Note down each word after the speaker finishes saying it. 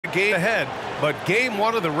Game ahead, but game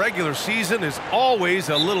one of the regular season is always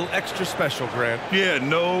a little extra special, Grant. Yeah,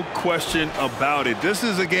 no question about it. This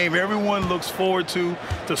is a game everyone looks forward to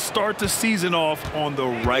start the season off on the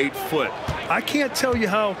right foot. I can't tell you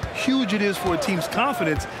how huge it is for a team's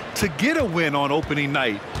confidence to get a win on opening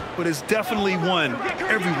night, but it's definitely one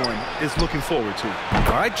everyone is looking forward to.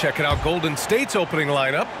 All right, checking out Golden State's opening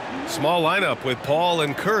lineup. Small lineup with Paul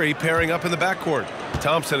and Curry pairing up in the backcourt.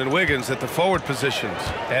 Thompson and Wiggins at the forward positions.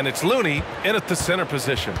 And it's Looney in at the center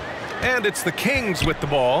position. And it's the Kings with the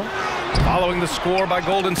ball, following the score by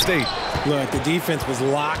Golden State. Look, the defense was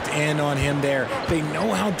locked in on him there. They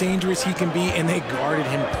know how dangerous he can be, and they guarded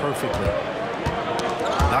him perfectly.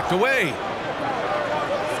 Knocked away.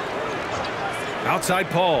 Outside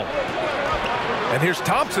Paul. And here's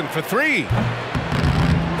Thompson for three.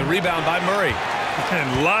 The rebound by Murray.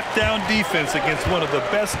 And lockdown defense against one of the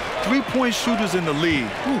best three-point shooters in the league.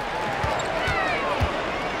 Whew.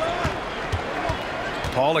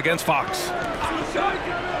 Paul against Fox.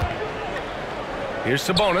 Here's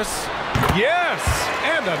Sabonis. Yes!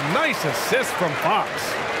 And a nice assist from Fox.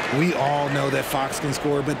 We all know that Fox can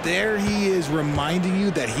score, but there he is reminding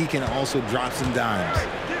you that he can also drop some dimes.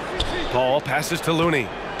 Paul passes to Looney.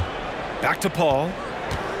 Back to Paul.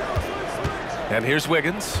 And here's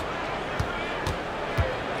Wiggins.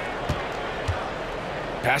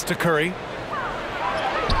 Pass to Curry.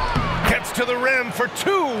 Gets to the rim for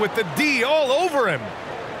two with the D all over him.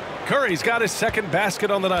 Curry's got his second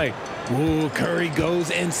basket on the night. Ooh, Curry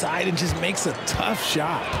goes inside and just makes a tough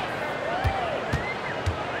shot.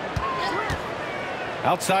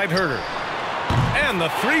 Outside Herter. And the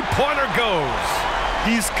three-pointer goes.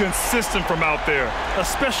 He's consistent from out there,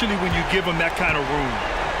 especially when you give him that kind of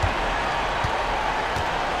room.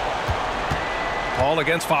 Paul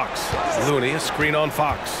against Fox. Looney, a screen on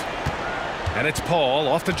Fox. And it's Paul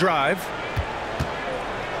off the drive.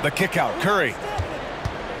 The kick out, Curry.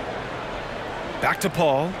 Back to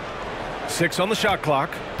Paul. 6 on the shot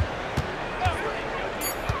clock.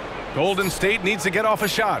 Golden State needs to get off a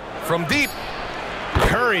shot from deep.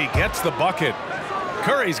 Curry gets the bucket.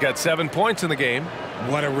 Curry's got 7 points in the game.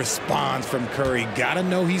 What a response from Curry. Gotta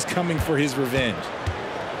know he's coming for his revenge.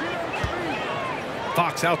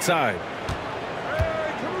 Fox outside.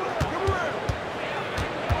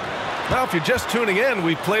 Now, if you're just tuning in,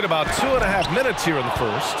 we've played about 2.5 minutes here in the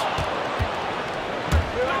first.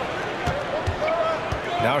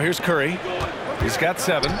 Now here's Curry. He's got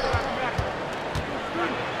 7.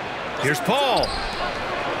 Here's Paul.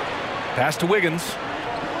 Pass to Wiggins.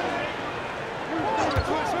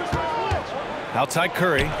 Outside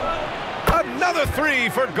Curry. Another three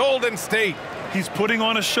for Golden State. He's putting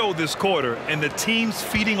on a show this quarter, and the team's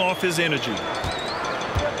feeding off his energy.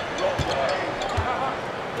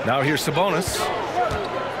 Now here's Sabonis.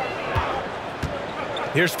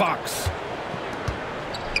 Here's Fox.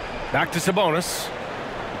 Back to Sabonis.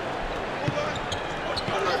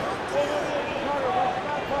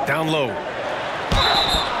 Down low.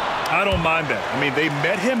 I don't mind that. I mean, they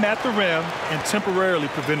met him at the rim and temporarily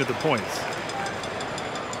prevented the points.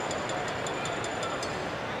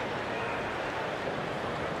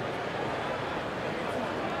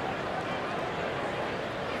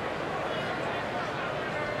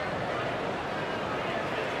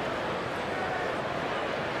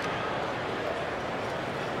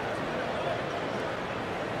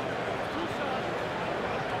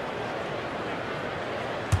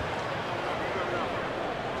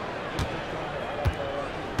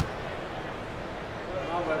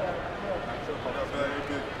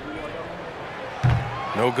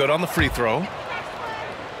 No good on the free throw.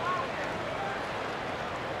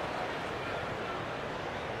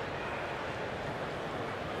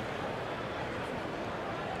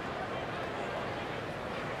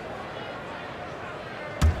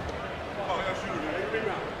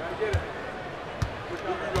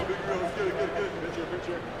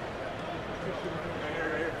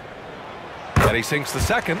 And he sinks the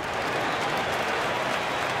second.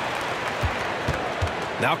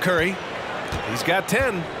 Now Curry. He's got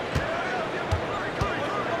 10.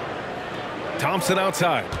 Thompson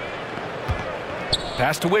outside.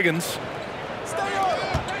 Pass to Wiggins.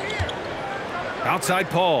 Outside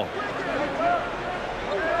Paul.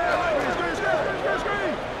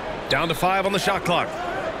 Down to 5 on the shot clock.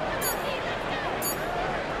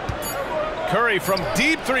 Curry from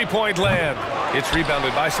deep three-point land. It's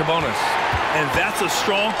rebounded by Sabonis. And that's a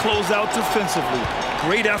strong closeout defensively.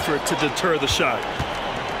 Great effort to deter the shot.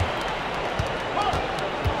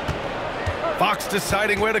 Fox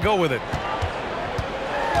deciding where to go with it.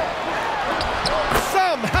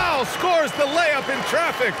 Somehow scores the layup in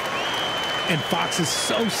traffic. And Fox is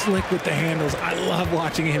so slick with the handles. I love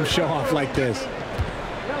watching him show off like this.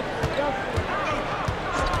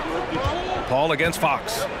 Paul against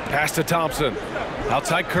Fox. Pass to Thompson.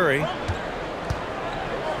 Outside Curry.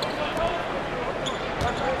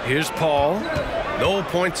 Here's Paul. No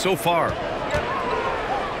points so far.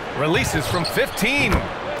 Releases from 15.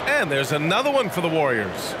 And there's another one for the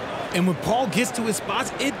Warriors. And when Paul gets to his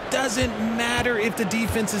spots, it doesn't matter if the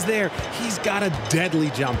defense is there. He's got a deadly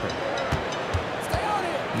jumper.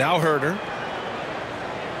 Now Herder.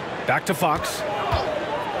 Back to Fox.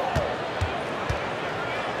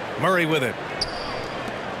 Murray with it.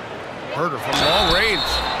 Herder from long range.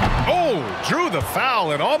 Oh, drew the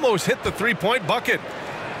foul and almost hit the three-point bucket.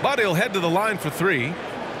 But he'll head to the line for three.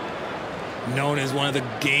 Known as one of the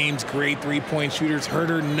game's great three-point shooters,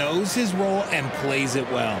 Herder knows his role and plays it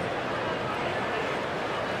well.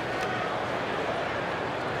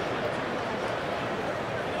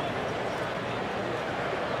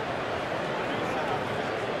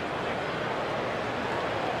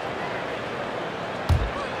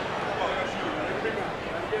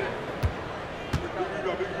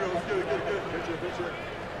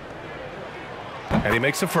 And he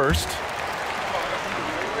makes a first.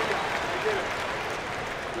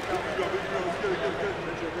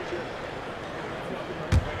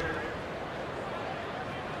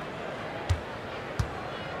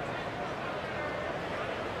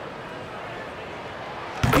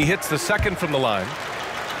 He hits the second from the line.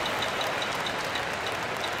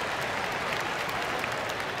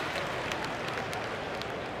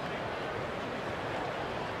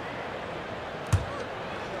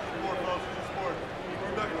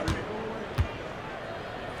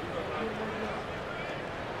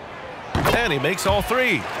 And he makes all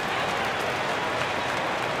three.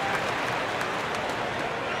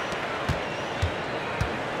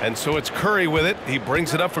 And so it's Curry with it. He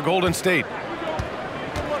brings it up for Golden State.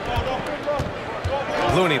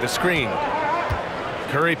 Looney the screen.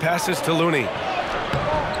 Curry passes to Looney.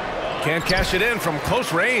 Can't cash it in from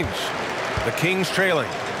close range. The Kings trailing.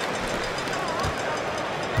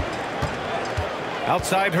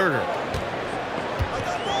 Outside Herder.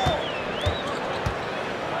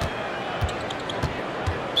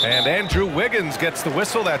 And Andrew Wiggins gets the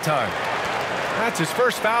whistle that time. That's his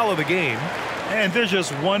first foul of the game. And there's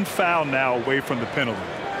just one foul now away from the penalty.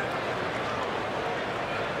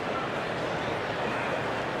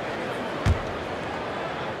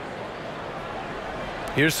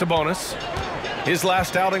 Here's Sabonis. His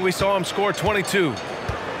last outing, we saw him score 22.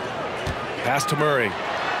 Pass to Murray.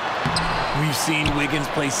 We've seen Wiggins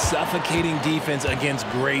play suffocating defense against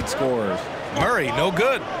great scorers. Murray, no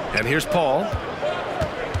good. And here's Paul.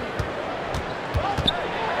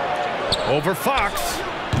 Over Fox.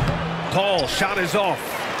 Paul shot is off.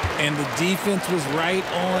 And the defense was right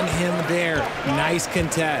on him there. Nice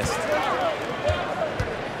contest.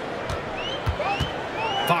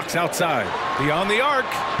 Fox outside. Beyond the arc.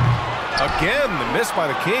 Again, the miss by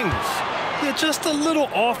the Kings. Yeah, just a little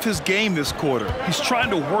off his game this quarter. He's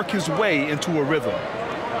trying to work his way into a rhythm.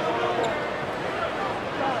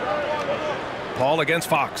 Paul against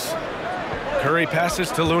Fox. Curry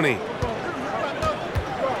passes to Looney.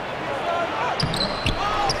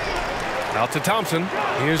 Out to Thompson.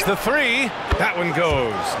 Here's the three. That one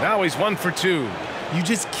goes. Now he's 1 for 2. You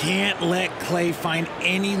just can't let Clay find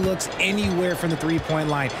any looks anywhere from the three-point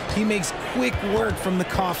line. He makes quick work from the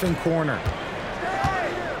coffin corner.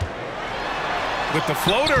 With the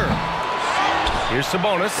floater. Here's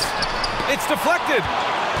Sabonis. It's deflected.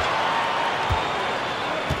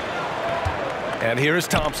 And here is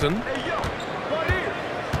Thompson.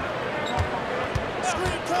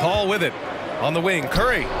 Paul with it. On the wing,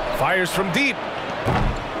 Curry fires from deep.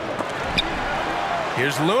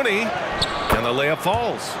 Here's Looney, and the layup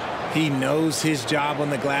falls. He knows his job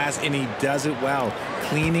on the glass, and he does it well,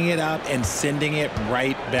 cleaning it up and sending it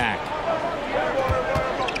right back.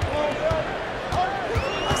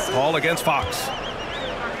 Paul against Fox.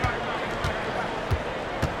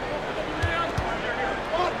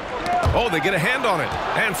 Oh, they get a hand on it,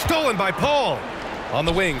 and stolen by Paul. On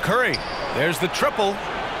the wing, Curry. There's the triple.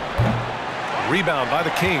 Rebound by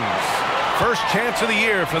the Kings. First chance of the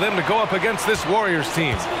year for them to go up against this Warriors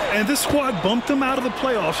team. And this squad bumped them out of the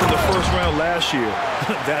playoffs in the first round last year.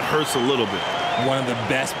 That hurts a little bit. One of the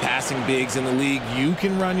best passing bigs in the league. You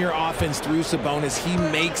can run your offense through Sabonis. He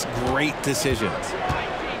makes great decisions.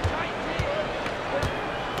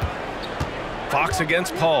 Fox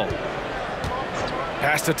against Paul.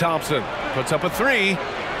 Pass to Thompson. Puts up a three.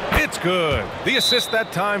 It's good. The assist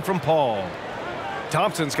that time from Paul.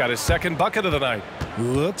 Thompson's got his second bucket of the night.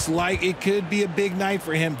 Looks like it could be a big night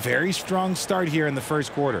for him. Very strong start here in the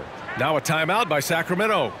first quarter. Now a timeout by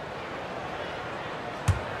Sacramento.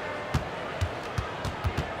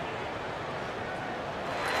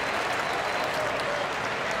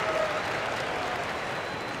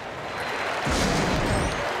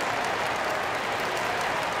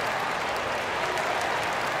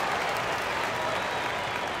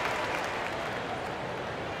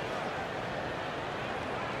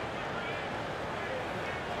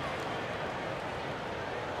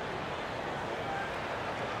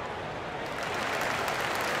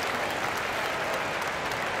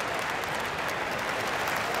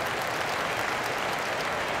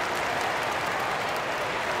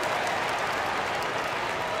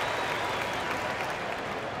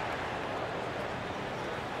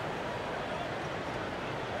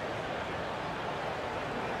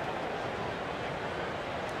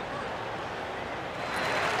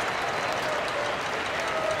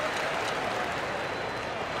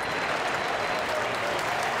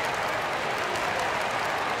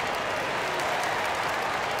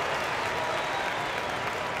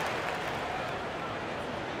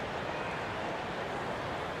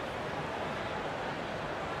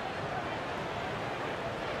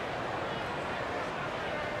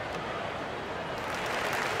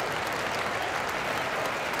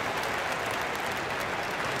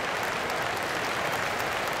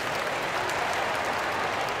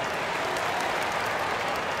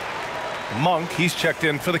 Monk, he's checked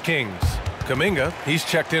in for the Kings. Kuminga, he's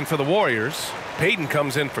checked in for the Warriors. Payton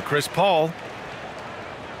comes in for Chris Paul.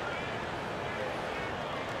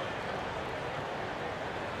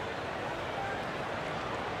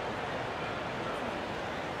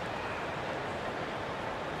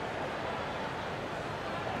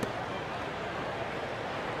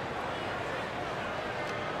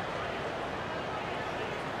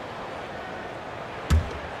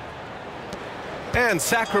 And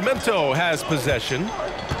Sacramento has possession.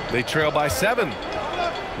 They trail by 7.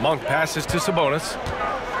 Monk passes to Sabonis.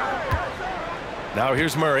 Now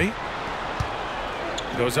here's Murray.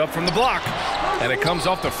 Goes up from the block, and it comes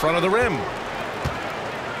off the front of the rim.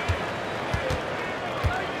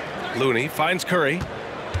 Looney finds Curry.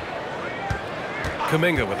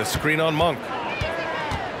 Kuminga with a screen on Monk.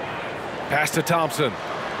 Pass to Thompson.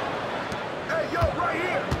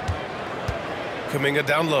 Kuminga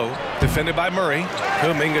down low, defended by Murray.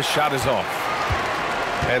 Kuminga's shot is off.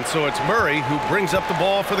 And so it's Murray who brings up the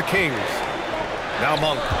ball for the Kings. Now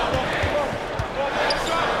Monk.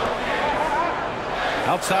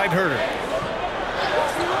 Outside Herter.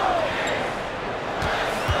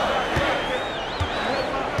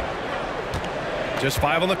 Just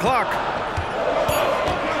 5 on the clock.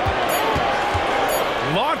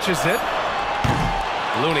 Launches it.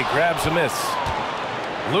 Looney grabs a miss.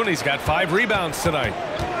 Looney's got 5 rebounds tonight.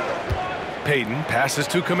 Payton passes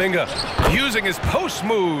to Kuminga, using his post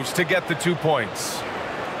moves to get the 2 points.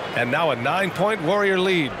 And now a 9-point Warrior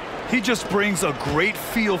lead. He just brings a great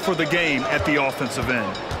feel for the game at the offensive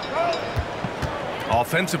end.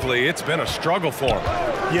 Offensively, it's been a struggle for him.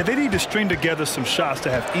 Yeah, they need to string together some shots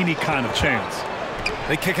to have any kind of chance.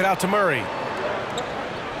 They kick it out to Murray.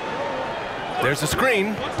 There's a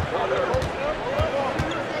screen.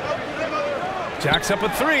 Jacks up a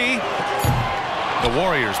 3. The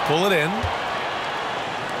Warriors pull it in.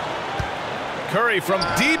 Curry from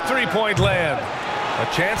deep three-point land. A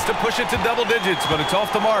chance to push it to double digits, but it's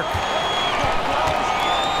off the mark.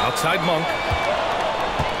 Outside Monk.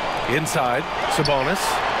 Inside, Sabonis.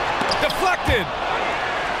 Deflected.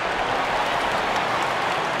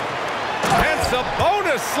 And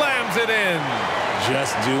Sabonis slams it in.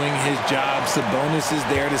 Just doing his job. Sabonis is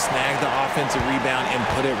there to snag the offensive rebound and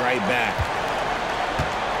put it right back.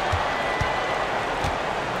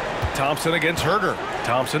 Thompson against Herter.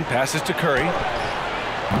 Thompson passes to Curry.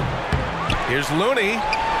 Here's Looney,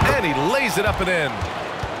 and he lays it up and in.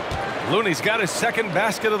 Looney's got his second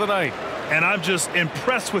basket of the night. And I'm just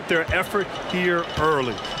impressed with their effort here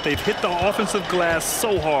early. They've hit the offensive glass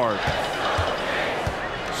so hard.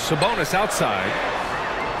 Sabonis outside.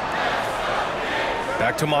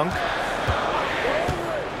 Back to Monk.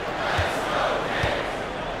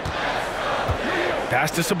 Pass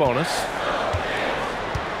to Sabonis.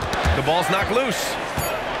 The ball's knocked loose.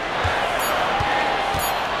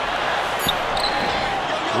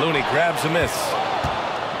 Looney grabs a miss.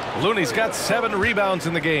 Looney's got 7 rebounds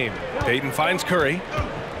in the game. Payton finds Curry.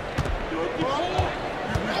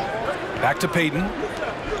 Back to Payton.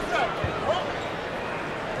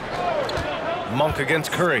 Monk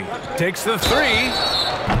against Curry. Takes the 3.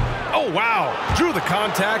 Oh, wow. Drew the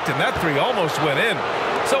contact, and that 3 almost went in.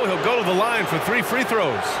 So he'll go to the line for 3 free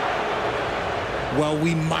throws. Well,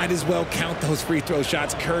 we might as well count those free throw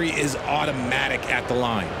shots. Curry is automatic at the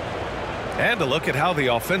line. And a look at how the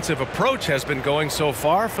offensive approach has been going so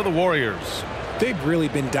far for the Warriors. They've really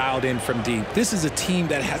been dialed in from deep. This is a team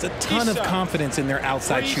that has a ton of confidence in their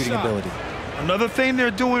outside shooting ability. Another thing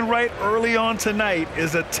they're doing right early on tonight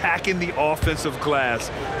is attacking the offensive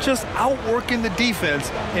glass, just outworking the defense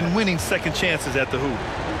and winning second chances at the hoop.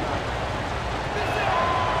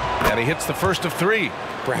 And he hits the first of three.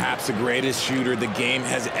 Perhaps the greatest shooter the game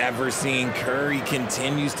has ever seen. Curry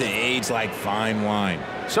continues to age like fine wine.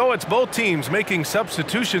 So it's both teams making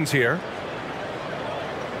substitutions here.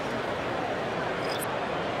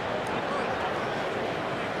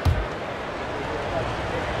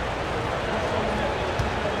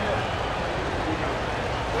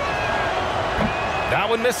 That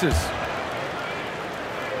one misses.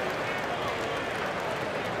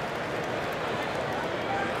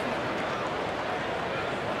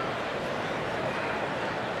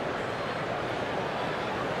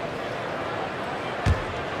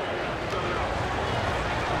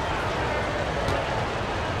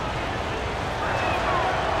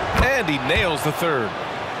 And he nails the third.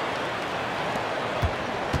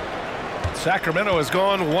 Sacramento has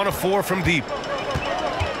gone 1 of 4 from deep.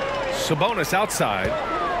 Sabonis outside.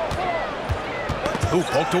 Ooh,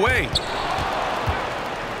 poked away.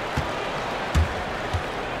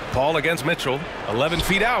 Paul against Mitchell. 11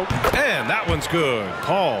 feet out. And that one's good.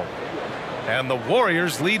 Paul. And the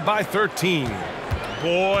Warriors lead by 13.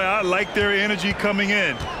 Boy, I like their energy coming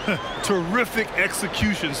in. Terrific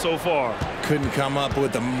execution so far. Couldn't come up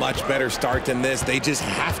with a much better start than this. They just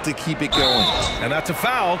have to keep it going. And that's a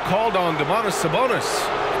foul called on Domantas Sabonis.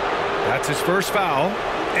 That's his first foul.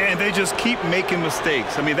 And they just keep making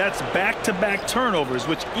mistakes. I mean, that's back-to-back turnovers,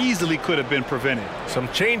 which easily could have been prevented.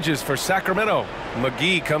 Some changes for Sacramento.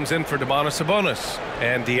 McGee comes in for Domantas Sabonis.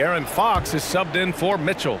 And De'Aaron Fox is subbed in for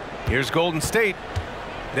Mitchell. Here's Golden State.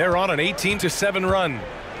 They're on an 18-7 run.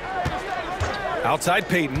 Outside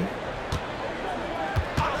Payton.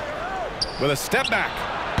 With a step back.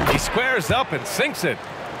 He squares up and sinks it.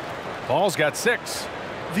 Paul's got 6.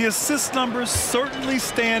 The assist numbers certainly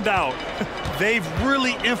stand out. They've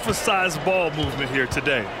really emphasized ball movement here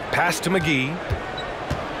today. Pass to McGee.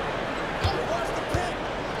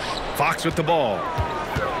 Fox with the ball.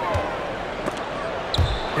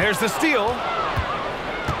 There's the steal.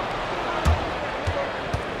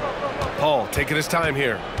 Paul taking his time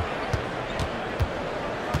here.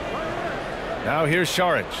 Now here's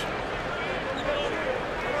Saric.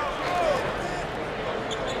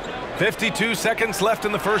 52 seconds left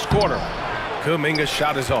in the first quarter. Kuminga's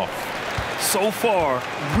shot is off. So far,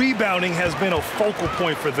 rebounding has been a focal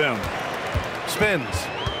point for them. Spins.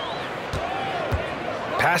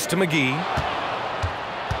 Pass to McGee.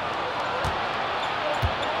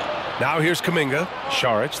 Now here's Kuminga.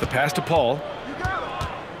 Saric, the pass to Paul.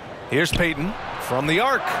 Here's Payton from the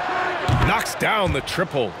arc. Knocks down the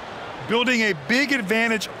triple. Building a big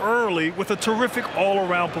advantage early with a terrific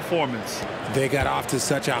all-around performance. They got off to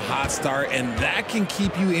such a hot start, and that can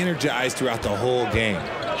keep you energized throughout the whole game.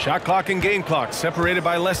 Shot clock and game clock separated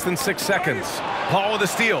by less than 6 seconds. Paul with a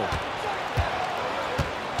steal.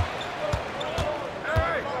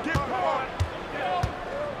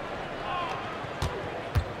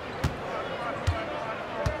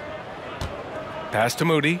 Pass to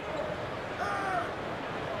Moody.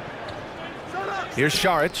 Here's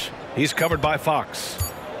Saric. He's covered by Fox.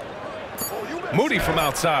 Moody from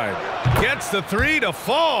outside. Gets the 3 to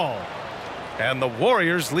fall. And the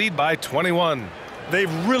Warriors lead by 21.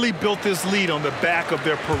 They've really built this lead on the back of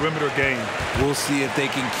their perimeter game. We'll see if they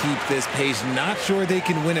can keep this pace. Not sure they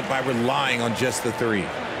can win it by relying on just the 3.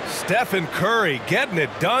 Stephen Curry getting it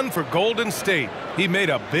done for Golden State. He made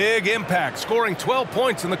a big impact, scoring 12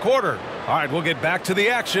 points in the quarter. All right, we'll get back to the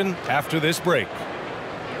action after this break.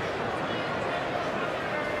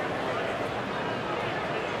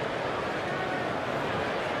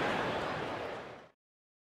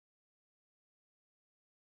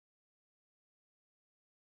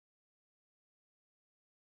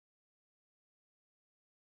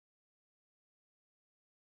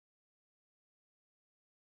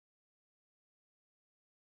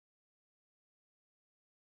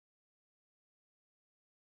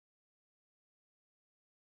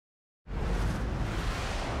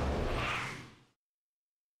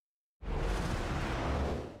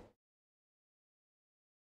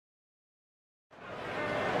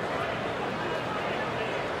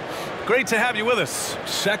 Great to have you with us.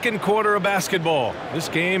 Second quarter of basketball. This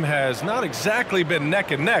game has not exactly been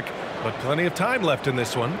neck and neck, but plenty of time left in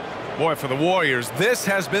this one. Boy, for the Warriors, this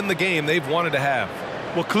has been the game they've wanted to have.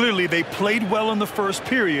 Well, clearly they played well in the first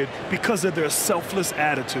period because of their selfless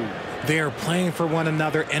attitude. They are playing for one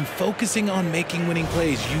another and focusing on making winning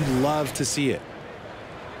plays. You love to see it.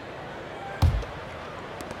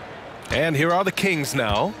 And here are the Kings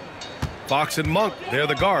now. Fox and Monk, they're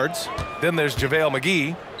the guards. Then there's JaVale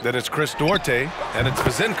McGee. Then it's Chris Duarte. And it's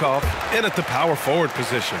Vezenkov in at the power forward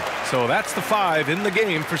position. So that's the 5 in the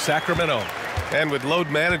game for Sacramento. And with load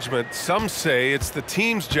management, some say it's the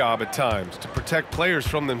team's job at times to protect players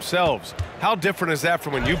from themselves. How different is that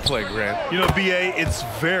from when you played, Grant? You know, B.A., it's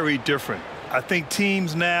very different. I think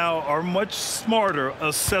teams now are much smarter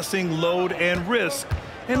assessing load and risk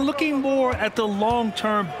and looking more at the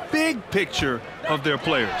long-term big picture of their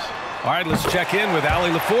players. All right, let's check in with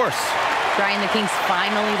Allie LaForce. Brian, the Kings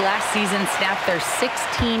finally last season snapped their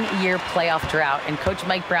 16-year playoff drought, and Coach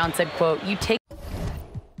Mike Brown said, quote, "You take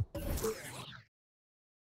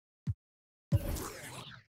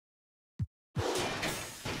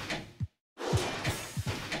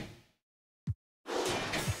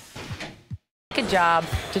a job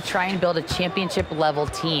to try and build a championship level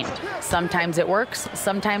team. Sometimes it works,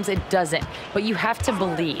 sometimes it doesn't, but you have to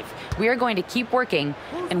believe. We are going to keep working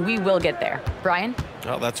and we will get there." Brian?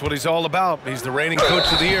 Well, that's what he's all about. He's the reigning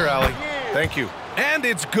coach of the year, Allie. Thank you. And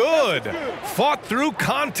it's good. Fought through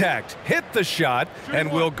contact, hit the shot,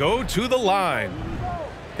 and will go to the line.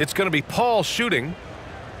 It's going to be Paul shooting.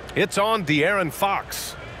 It's on De'Aaron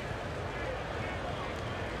Fox.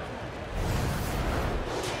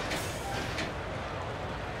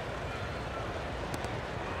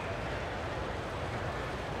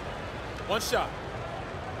 One shot.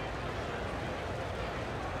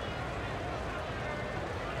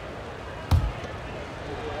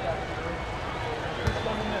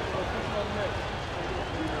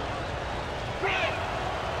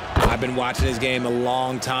 I've been watching this game a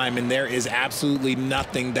long time, and there is absolutely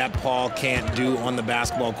nothing that Paul can't do on the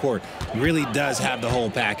basketball court. He really does have the whole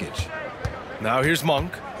package. Now here's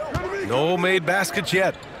Monk. No made baskets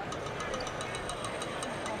yet.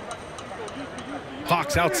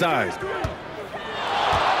 Fox outside.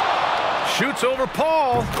 Shoots over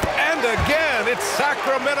Paul. And again, it's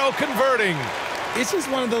Sacramento converting. It's just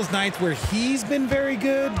one of those nights where he's been very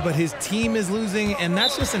good, but his team is losing, and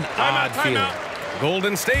that's just an odd feeling.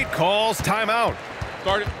 Golden State calls timeout.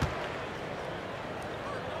 Guard it.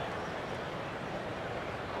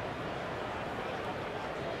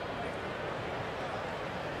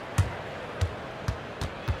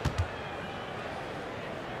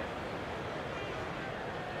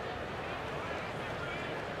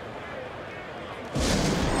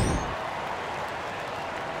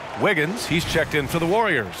 Wiggins, he's checked in for the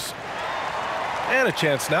Warriors. And a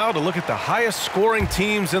chance now to look at the highest scoring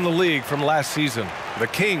teams in the league from last season. The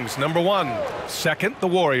Kings, #1. Second, the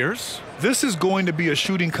Warriors. This is going to be a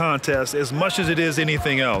shooting contest as much as it is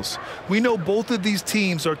anything else. We know both of these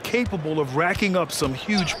teams are capable of racking up some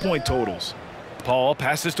huge point totals. Paul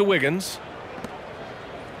passes to Wiggins.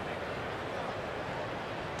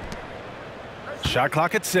 Shot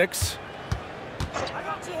clock at 6.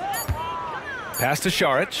 Pass to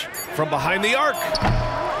Šarić from behind the arc.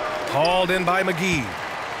 Hauled in by McGee.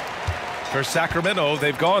 For Sacramento,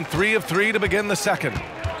 they've gone 3 of 3 to begin the second.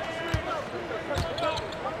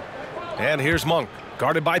 And here's Monk,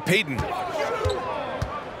 guarded by Payton.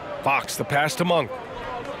 Fox, the pass to Monk.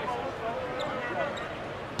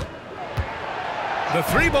 The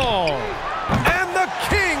 3-ball. And the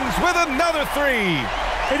Kings with another 3.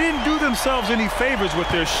 They didn't do themselves any favors with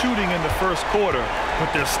their shooting in the first quarter,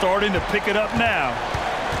 but they're starting to pick it up now.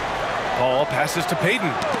 Paul passes to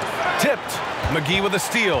Payton. Tipped. McGee with a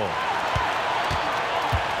steal.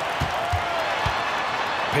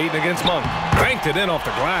 Payton against Monk. Banked it in off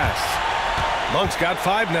the glass. Monk's got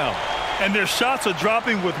 5 now. And their shots are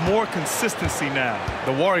dropping with more consistency now.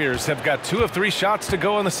 The Warriors have got 2 of 3 shots to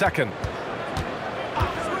go in the second.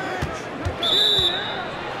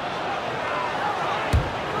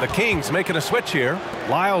 The Kings making a switch here.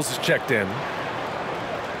 Lyles is checked in.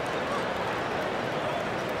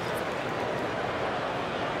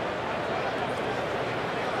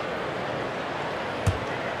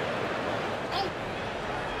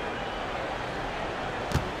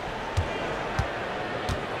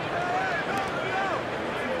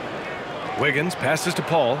 Wiggins passes to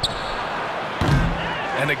Paul.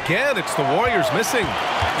 And again, it's the Warriors missing.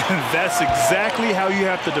 That's exactly how you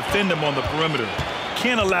have to defend them on the perimeter.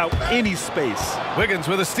 Can't allow any space. Wiggins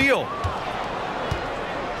with a steal.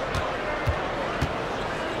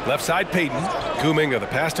 Left side, Payton. Kuminga, the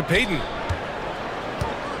pass to Payton.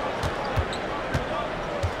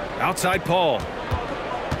 Outside, Paul.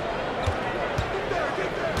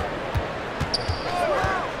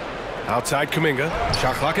 Outside Kuminga.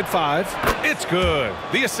 Shot clock at 5. It's good.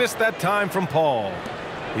 The assist that time from Paul.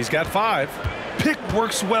 He's got 5. Pick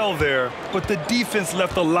works well there, but the defense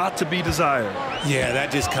left a lot to be desired. Yeah,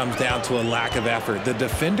 that just comes down to a lack of effort. The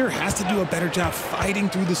defender has to do a better job fighting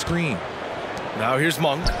through the screen. Now here's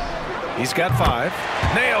Monk. He's got 5.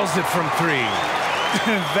 Nails it from 3.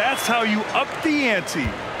 That's how you up the ante.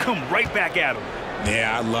 Come right back at him.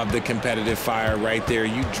 Yeah, I love the competitive fire right there.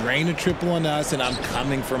 You drain a triple on us, and I'm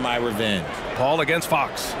coming for my revenge. Paul against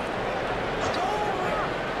Fox.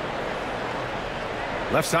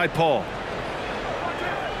 Left side, Paul.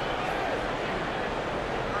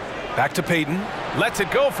 Back to Payton. Lets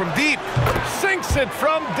it go from deep. Sinks it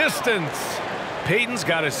from distance. Payton's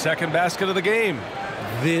got his second basket of the game.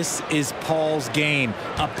 This is Paul's game.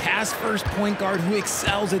 A pass-first point guard who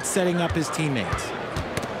excels at setting up his teammates.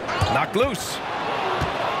 Knocked loose.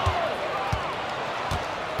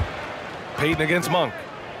 Payton against Monk.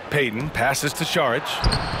 Payton passes to Saric.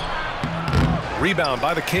 Rebound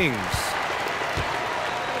by the Kings.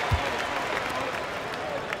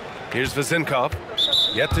 Here's Vezenkov.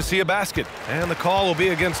 Yet to see a basket. And the call will be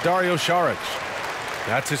against Dario Saric.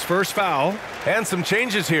 That's his first foul. And some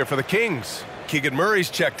changes here for the Kings. Keegan Murray's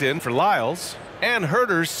checked in for Lyles. And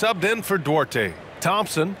Herter's subbed in for Duarte.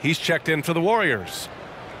 Thompson, he's checked in for the Warriors.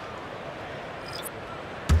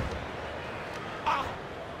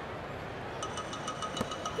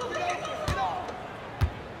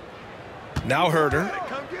 Now Herter.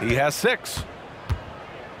 He has 6.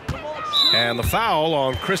 And the foul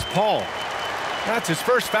on Chris Paul. That's his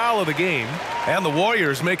first foul of the game. And the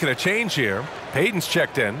Warriors making a change here. Payton's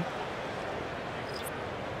checked in.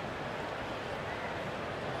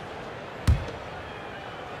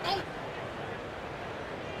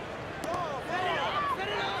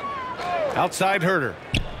 Outside Herter.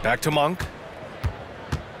 Back to Monk.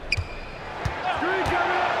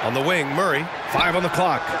 On the wing, Murray. 5 on the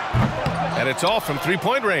clock. And it's all from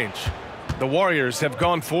three-point range. The Warriors have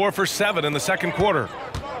gone 4 for 7 in the second quarter.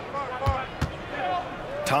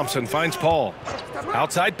 Thompson finds Paul.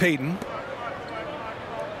 Outside Payton.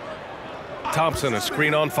 Thompson, a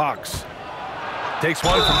screen on Fox. Takes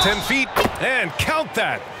one from 10 feet. And count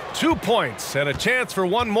that. 2 points and a chance for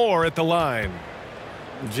one more at the line.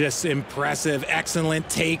 Just impressive, excellent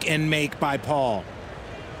take and make by Paul.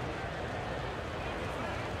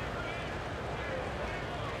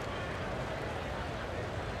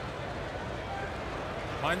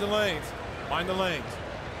 Mind the lanes. Mind the lanes.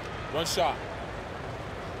 One shot.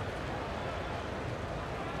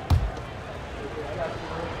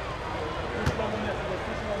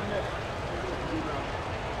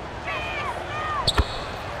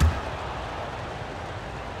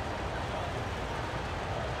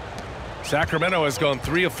 Sacramento has gone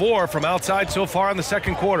 3 of 4 from outside so far in the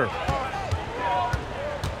second quarter.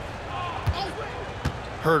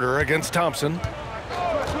 Herter against Thompson.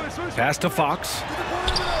 Pass to Fox.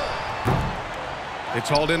 It's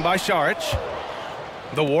hauled in by Saric.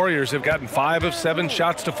 The Warriors have gotten 5 of 7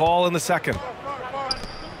 shots to fall in the second.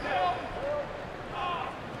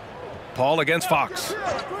 Paul against Fox.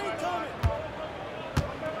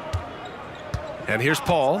 And here's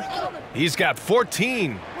Paul. He's got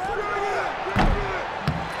 14.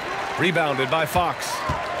 Rebounded by Fox.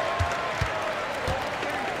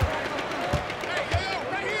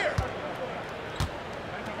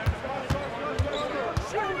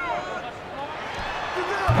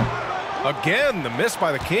 Again, the miss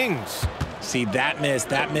by the Kings. See, that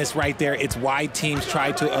miss right there, it's why teams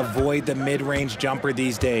try to avoid the mid-range jumper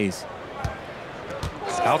these days.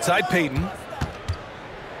 Outside Payton.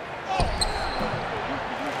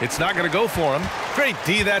 It's not going to go for him. Great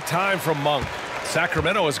D that time from Monk.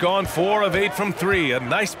 Sacramento has gone 4 of 8 from 3, a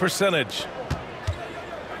nice percentage.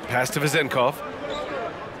 Pass to Vezenkov.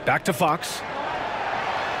 Back to Fox.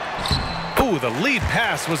 Ooh, the lead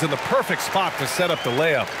pass was in the perfect spot to set up the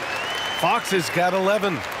layup. Fox has got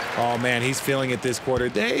 11. Oh, man, he's feeling it this quarter.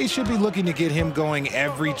 They should be looking to get him going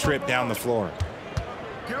every trip down the floor.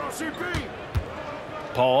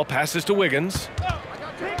 Paul passes to Wiggins.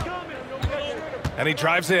 And he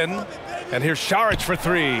drives in. And here's Saric for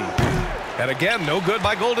 3. And again, no good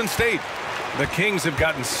by Golden State. The Kings have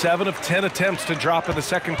gotten 7 of 10 attempts to drop in the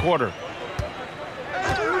second quarter.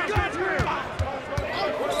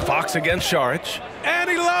 Fox against Saric. And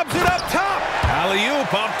he lobs it up top.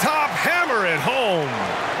 Alley-oop up top. Hammer it home.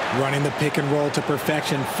 Running the pick and roll to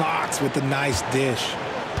perfection. Fox with the nice dish.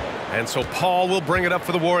 And so Paul will bring it up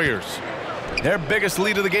for the Warriors. Their biggest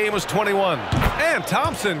lead of the game was 21. And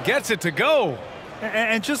Thompson gets it to go.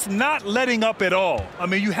 and just not letting up at all. I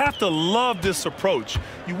mean, you have to love this approach.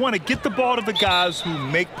 You want to get the ball to the guys who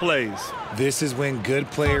make plays. This is when good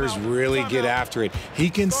players really get after it. He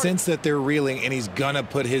can sense that they're reeling, and he's going to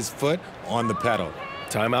put his foot on the pedal.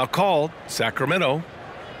 Timeout called, Sacramento.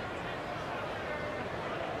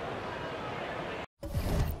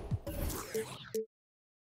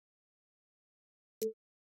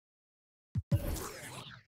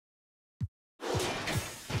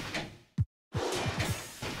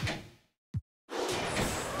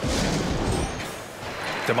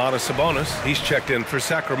 Sabonis, he's checked in for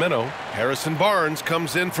Sacramento. Harrison Barnes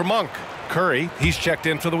comes in for Monk. Curry, he's checked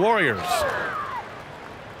in for the Warriors.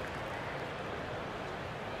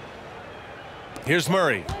 Here's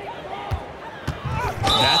Murray.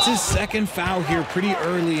 That's his second foul here pretty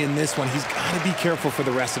early in this one. He's got to be careful for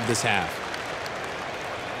the rest of this half.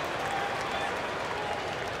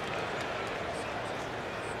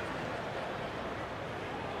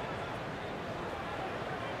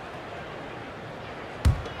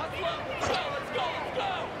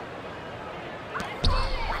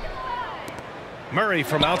 Murray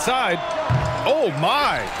from outside. Oh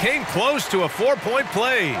my, came close to a 4-point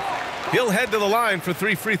play. He'll head to the line for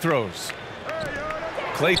 3 free throws.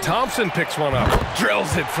 Klay Thompson picks one up,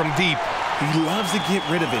 drills it from deep. He loves to get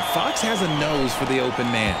rid of it. Fox has a nose for the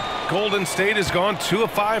open man. Golden State has gone 2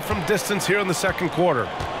 of 5 from distance here in the second quarter.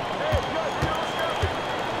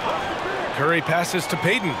 Curry passes to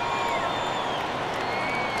Payton.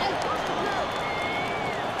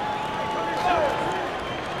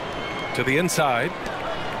 To the inside.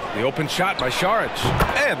 The open shot by Saric.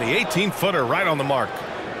 And the 18-footer right on the mark.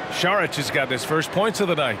 Saric has gotten his first points of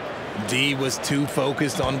the night. D was too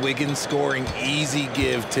focused on Wiggins scoring. Easy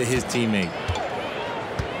give to his teammate.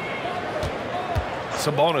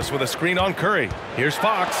 Sabonis with a screen on Curry. Here's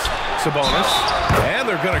Fox. Sabonis. And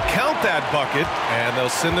they're going to count that bucket. And they'll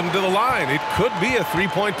send him to the line. It could be a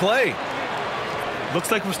 3-point play.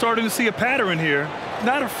 Looks like we're starting to see a pattern here.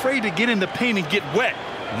 Not afraid to get in the paint and get wet.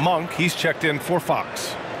 Monk, he's checked in for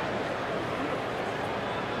Fox.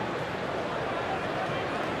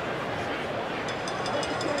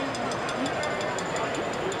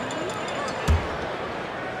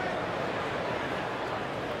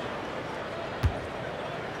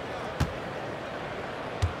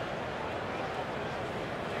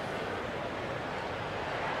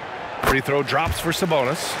 Free throw drops for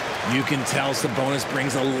Sabonis. You can tell Sabonis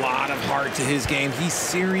brings a lot of heart to his game. He's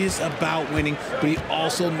serious about winning, but he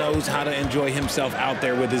also knows how to enjoy himself out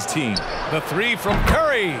there with his team. The 3 from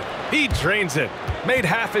Curry. He drains it. Made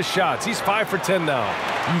half his shots. He's 5 for 10 now.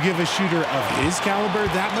 You give a shooter of his caliber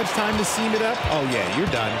that much time to seam it up? Oh, yeah, you're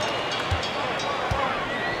done.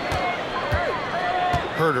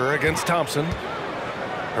 Herter against Thompson.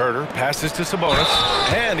 Herter passes to Sabonis,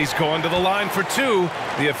 and he's going to the line for 2.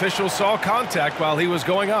 The official saw contact while he was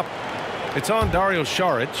going up. It's on Dario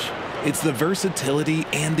Saric. It's the versatility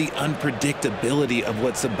and the unpredictability of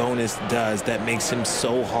what Sabonis does that makes him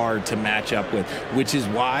so hard to match up with, which is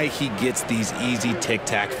why he gets these easy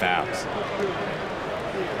tic-tac fouls.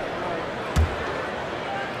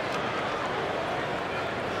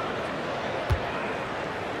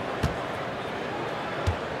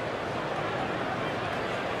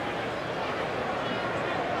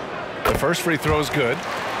 The first free throw is good.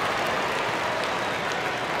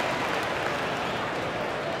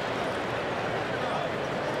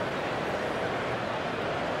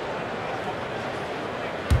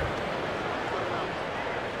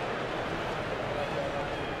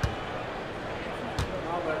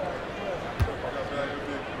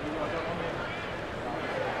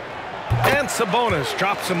 And Sabonis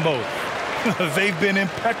drops them both. They've been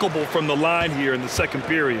impeccable from the line here in the second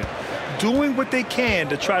period, doing what they can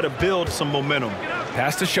to try to build some momentum.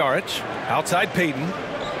 Pass to Saric, outside Payton.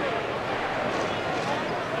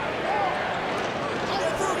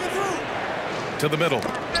 To the middle,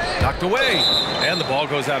 knocked away, and the ball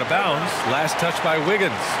goes out of bounds. Last touch by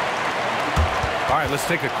Wiggins. All right, let's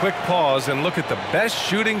take a quick pause and look at the best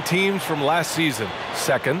shooting teams from last season.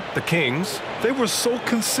 Second, the Kings. They were so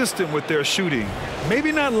consistent with their shooting.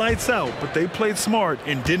 Maybe not lights out, but they played smart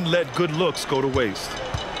and didn't let good looks go to waste.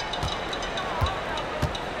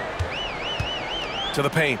 To the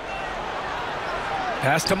paint.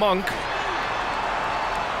 Pass to Monk.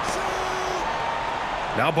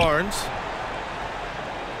 Now Barnes.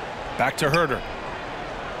 Back to Herter.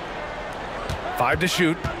 5 to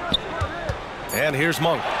shoot. And here's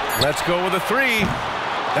Monk. Let's go with a 3.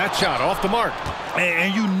 That shot off the mark.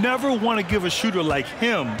 And you never want to give a shooter like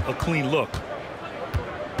him a clean look.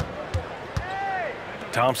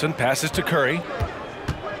 Thompson passes to Curry.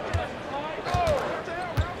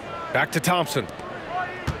 Back to Thompson.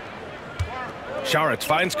 Saric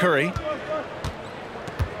finds Curry.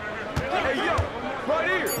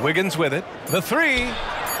 Wiggins with it. The three.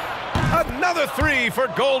 Another three for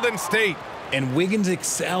Golden State. And Wiggins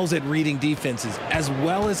excels at reading defenses as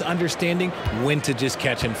well as understanding when to just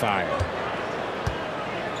catch and fire.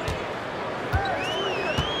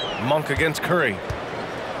 Monk against Curry.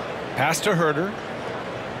 Pass to Herter.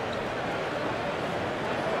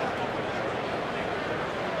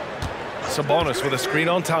 Sabonis with a screen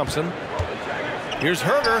on Thompson. Here's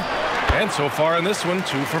Herter. And so far in this one,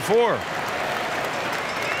 2 for 4.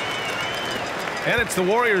 And it's the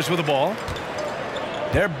Warriors with the ball.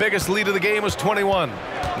 Their biggest lead of the game was 21.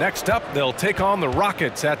 Next up, they'll take on the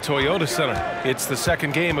Rockets at Toyota Center. It's the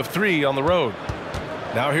second game of 3 on the road.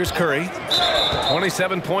 Now here's Curry.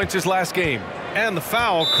 27 points his last game. And the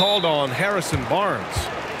foul called on Harrison Barnes.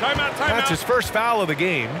 Timeout. That's his first foul of the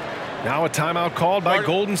game. Now a timeout called by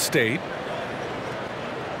Golden State.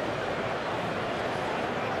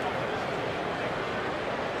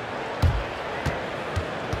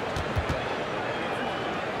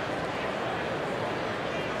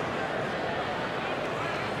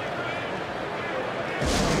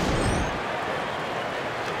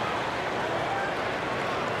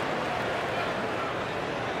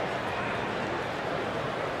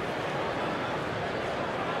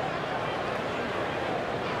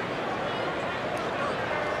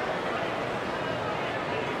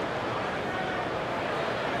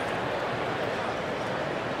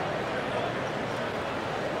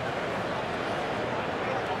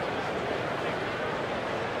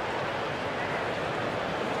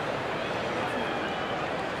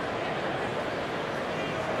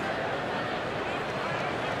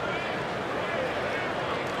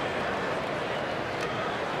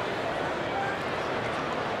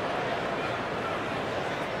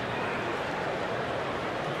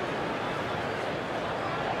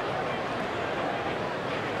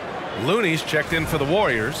 Looney's checked in for the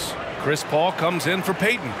Warriors. Chris Paul comes in for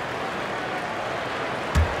Peyton.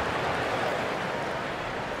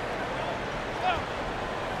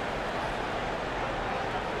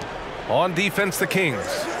 On defense, the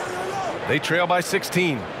Kings. They trail by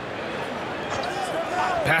 16.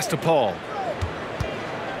 Pass to Paul.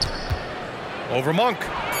 Over Monk.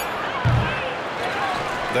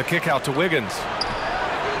 The kick out to Wiggins.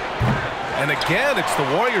 And again, it's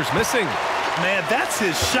the Warriors missing. Man, that's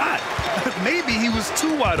his shot. Maybe he was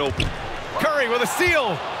too wide open. Curry with a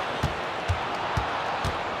steal.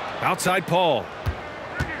 Outside Paul.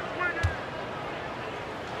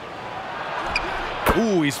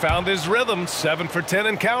 Ooh, he's found his rhythm. 7 for 10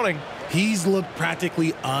 and counting. He's looked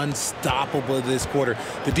practically unstoppable this quarter.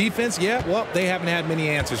 The defense, yeah, well, they haven't had many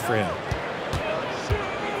answers for him.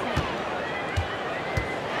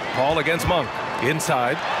 Paul against Monk.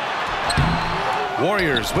 Inside.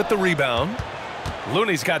 Warriors with the rebound.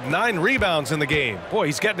 Looney's got 9 rebounds in the game. Boy,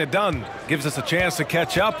 he's getting it done. Gives us a chance to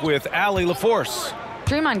catch up with Allie LaForce.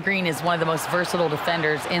 Draymond Green is one of the most versatile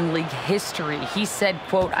defenders in league history. He said,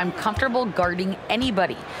 quote, "I'm comfortable guarding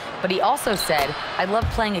anybody." But he also said, "I love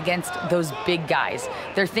playing against those big guys.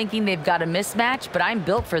 They're thinking they've got a mismatch, but I'm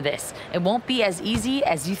built for this. It won't be as easy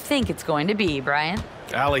as you think it's going to be," Brian.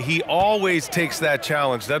 Allie, he always takes that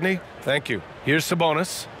challenge, doesn't he? Thank you. Here's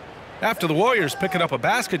Sabonis. After the Warriors picking up a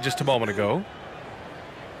basket just a moment ago.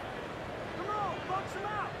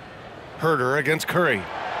 Herter against Curry.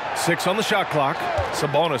 6 on the shot clock.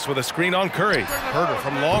 Sabonis with a screen on Curry. Herter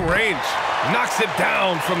from long range. Knocks it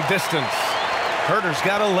down from distance. Herter's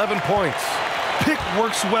got 11 points. Pick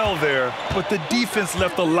works well there, but the defense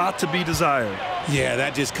left a lot to be desired. Yeah,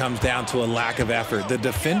 that just comes down to a lack of effort. The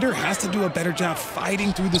defender has to do a better job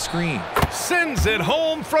fighting through the screen. Sends it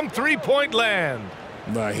home from three-point land.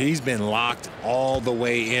 But he's been locked all the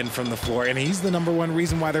way in from the floor, and he's the #1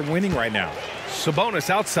 reason why they're winning right now. Sabonis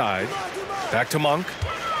outside. Back to Monk.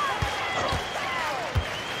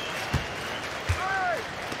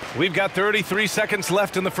 We've got 33 seconds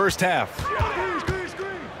left in the first half.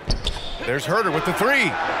 There's Herter with the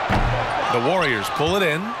 3. The Warriors pull it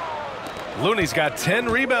in. Looney's got 10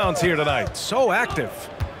 rebounds here tonight. So active.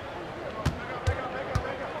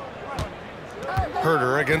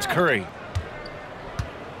 Herter against Curry.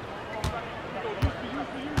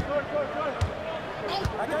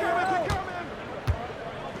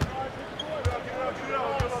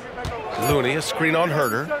 Looney, a screen on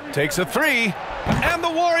Herter, takes a 3, and the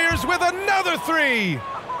Warriors with another 3.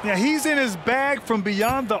 Yeah, he's in his bag from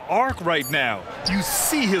beyond the arc right now. You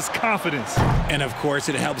see his confidence. And of course,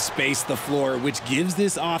 it helps space the floor, which gives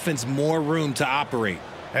this offense more room to operate.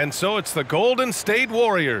 And so it's the Golden State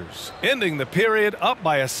Warriors, ending the period up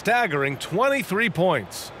by a staggering 23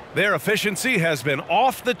 points. Their efficiency has been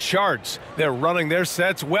off the charts. They're running their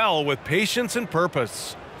sets well with patience and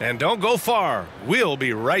purpose. And don't go far. We'll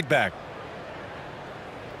be right back.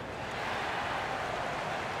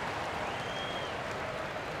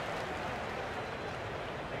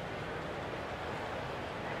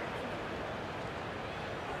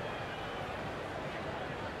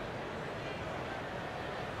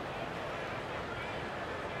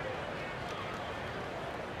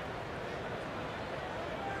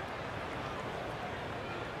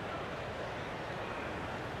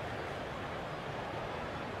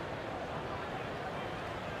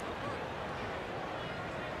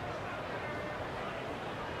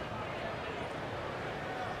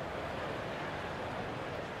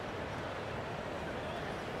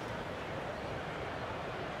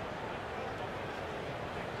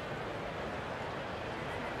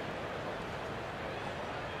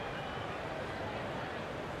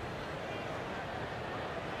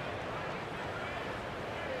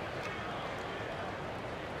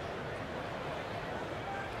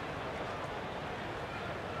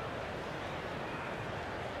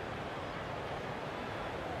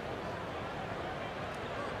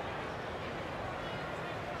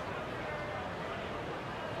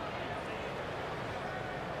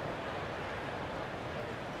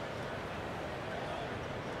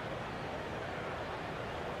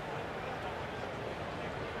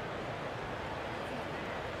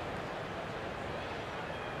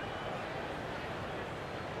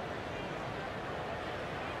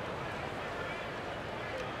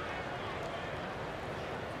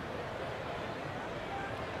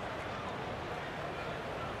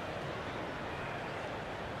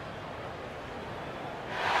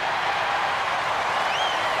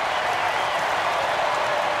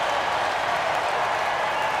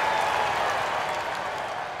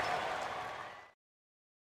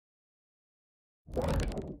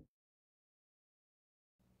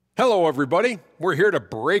 Hello, everybody. We're here to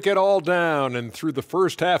break it all down, and through the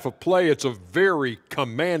first half of play, it's a very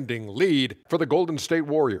commanding lead for the Golden State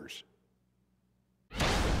Warriors.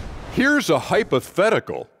 Here's a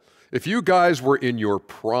hypothetical. If you guys were in your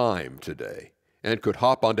prime today and could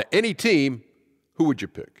hop onto any team, who would you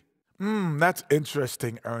pick? That's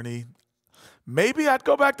interesting, Ernie. Maybe I'd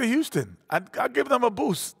go back to Houston. I'd give them a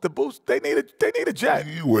boost. The boost, they need a jet.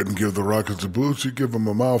 You wouldn't give the Rockets a boost. You give them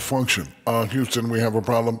a malfunction. Houston, we have a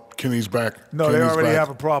problem. Kenny's back. No, Kenny's they already back. have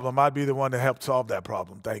a problem. I'd be the one to help solve that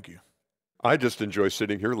problem. Thank you. I just enjoy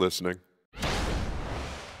sitting here listening.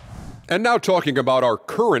 And now talking about our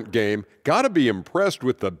current game, got to be impressed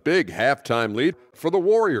with the big halftime lead for the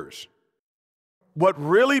Warriors. What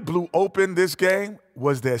really blew open this game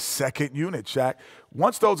was their second unit, Shaq.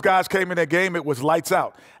 Once those guys came in their game, it was lights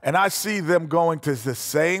out. And I see them going to the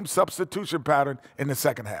same substitution pattern in the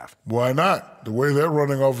second half. Why not? The way they're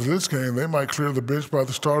running off of this game, they might clear the bench by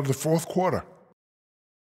the start of the fourth quarter.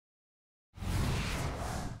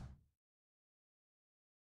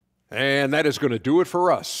 And that is going to do it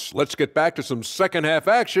for us. Let's get back to some second half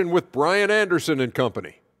action with Brian Anderson and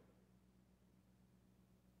company.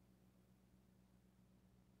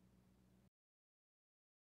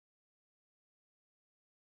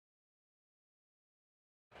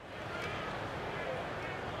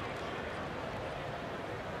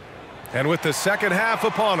 And with the second half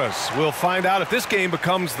upon us, we'll find out if this game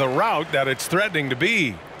becomes the rout that it's threatening to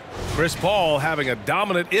be. Chris Paul having a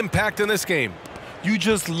dominant impact in this game. You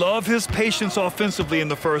just love his patience offensively in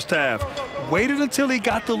the first half. Waited until he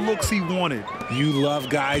got the looks he wanted. You love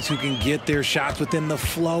guys who can get their shots within the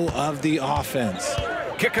flow of the offense.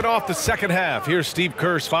 Kicking off the second half, here's Steve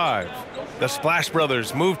Kerr's 5. The Splash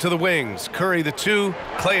Brothers move to the wings. Curry the 2,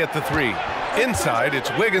 Clay at the 3. Inside,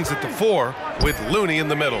 it's Wiggins at the 4 with Looney in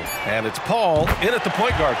the middle. And it's Paul in at the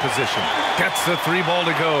point guard position. Gets the 3 ball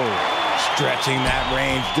to go. Stretching that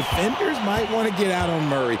range. Defenders might want to get out on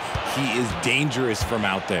Murray. He is dangerous from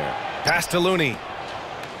out there. Pass to Looney.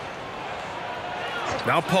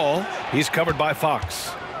 Now Paul. He's covered by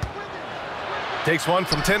Fox. Takes one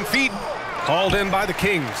from 10 feet. Hauled in by the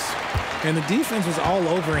Kings. And the defense was all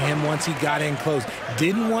over him once he got in close.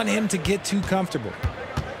 Didn't want him to get too comfortable.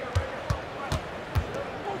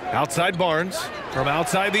 Outside Barnes. From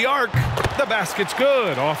outside the arc. The basket's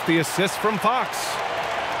good. Off the assist from Fox.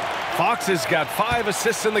 Fox has got 5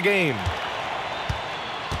 assists in the game.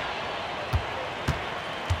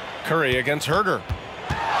 Curry against Herder.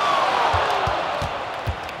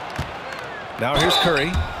 Now here's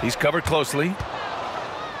Curry. He's covered closely.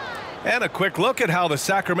 And a quick look at how the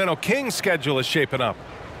Sacramento Kings schedule is shaping up.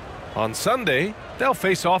 On Sunday, they'll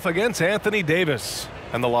face off against Anthony Davis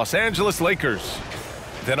and the Los Angeles Lakers.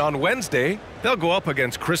 Then on Wednesday, they'll go up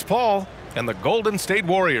against Chris Paul and the Golden State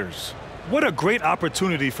Warriors. What a great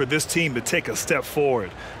opportunity for this team to take a step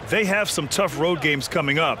forward. They have some tough road games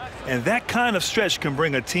coming up, and that kind of stretch can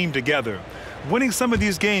bring a team together. Winning some of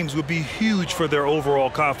these games would be huge for their overall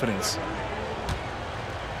confidence.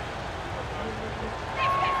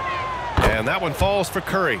 And that one falls for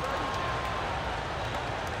Curry.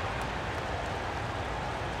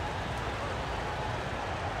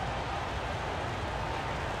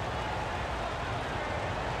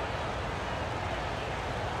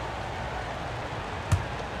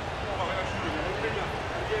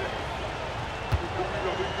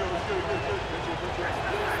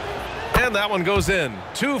 And that one goes in.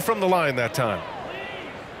 2 from the line that time.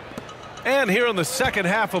 And here in the second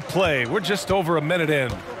half of play, we're just over a minute in.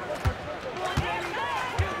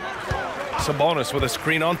 Sabonis with a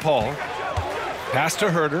screen on Paul. Pass to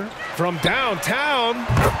Herter from downtown.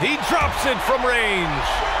 He drops it from range.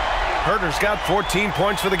 Herter's got 14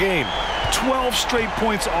 points for the game. 12 straight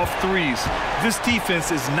points off threes. This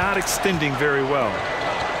defense is not extending very well.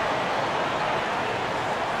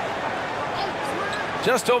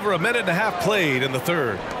 Just over a minute and a half played in the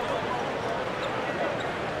third.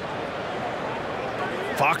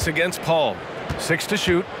 Fox against Paul. 6 to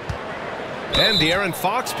shoot. And De'Aaron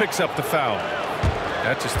Fox picks up the foul.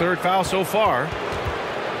 That's his 3rd foul so far.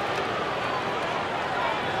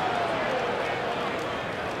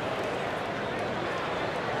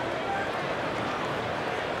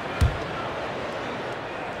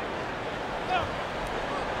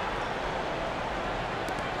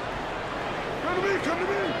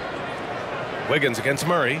 Wiggins against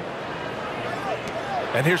Murray.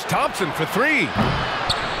 And here's Thompson for 3.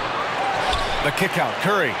 The kick out.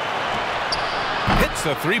 Curry hits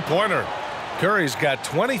the 3-pointer. Curry's got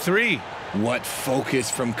 23. What focus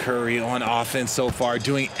from Curry on offense so far,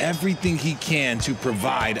 doing everything he can to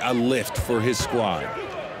provide a lift for his squad.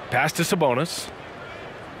 Pass to Sabonis.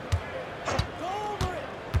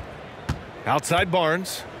 Outside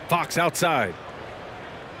Barnes. Fox outside.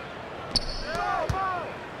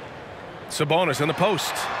 Sabonis in the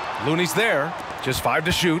post. Looney's there. Just 5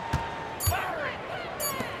 to shoot.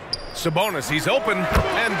 Sabonis, he's open.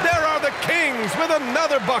 And there are the Kings with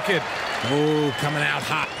another bucket. Oh, coming out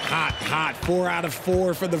hot, hot, hot. 4 out of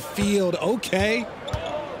 4 for the field. Okay.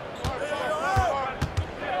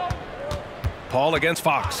 Paul against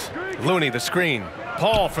Fox. Looney the screen.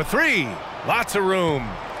 Paul for 3. Lots of room.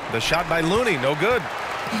 The shot by Looney, no good.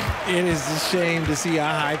 It is a shame to see a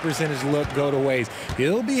high percentage look go to waste.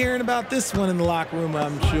 He'll be hearing about this one in the locker room,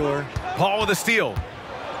 I'm sure. Paul with a steal.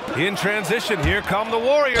 In transition, here come the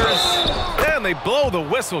Warriors. And they blow the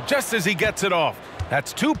whistle just as he gets it off.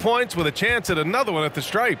 That's 2 points with a chance at another one at the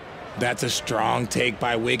stripe. That's a strong take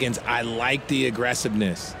by Wiggins. I like the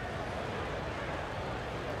aggressiveness.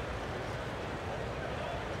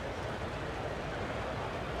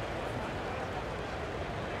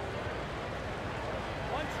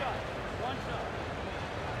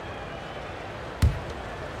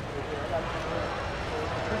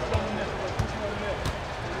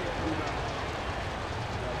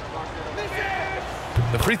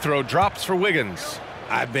 The free throw drops for Wiggins.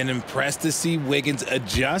 I've been impressed to see Wiggins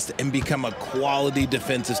adjust and become a quality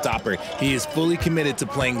defensive stopper. He is fully committed to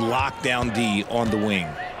playing lockdown D on the wing.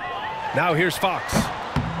 Now here's Fox.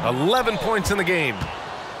 11 points in the game.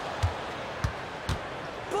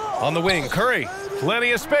 On the wing, Curry.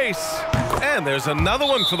 Plenty of space. And there's another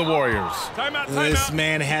one for the Warriors. This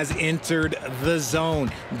man has entered the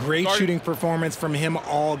zone. Great shooting performance from him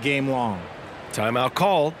all game long. Timeout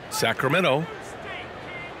called. Sacramento.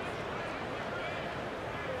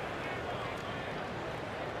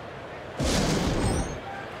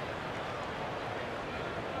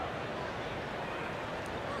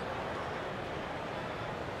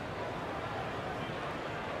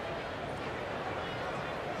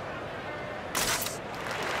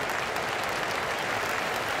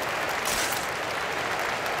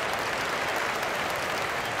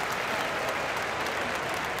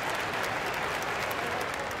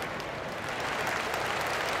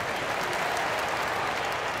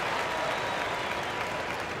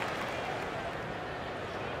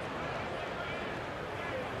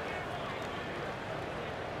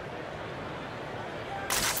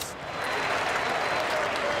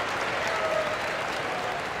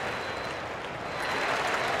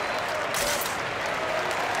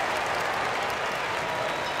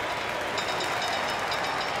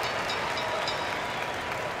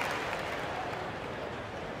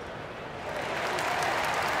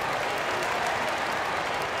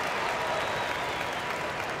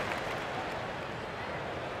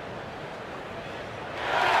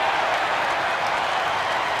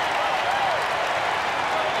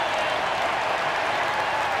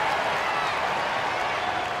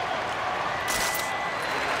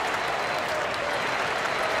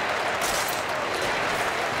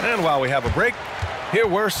 while we have a break. Here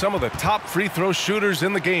were some of the top free throw shooters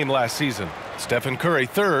in the game last season. Stephen Curry,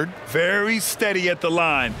 third. Very steady at the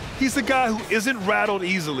line. He's the guy who isn't rattled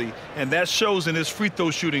easily, and that shows in his free throw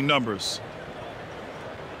shooting numbers.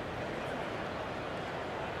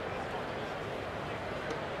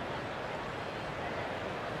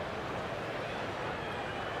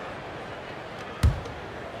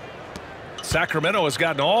 Sacramento has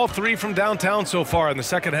gotten all three from downtown so far in the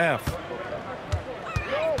second half.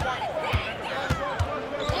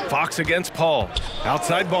 Fox against Paul.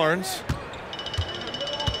 Outside Barnes.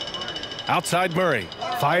 Outside Murray.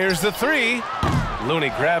 Fires the three. Looney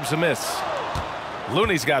grabs a miss.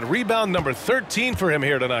 Looney's got rebound number 13 for him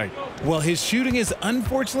here tonight. Well, his shooting is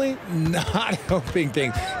unfortunately not helping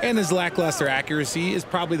things, and his lackluster accuracy is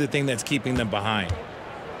probably the thing that's keeping them behind.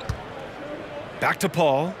 Back to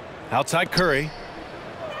Paul. Outside Curry.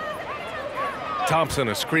 Thompson,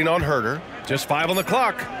 a screen on Herter. Just 5 on the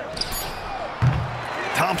clock.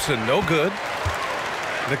 Thompson, no good.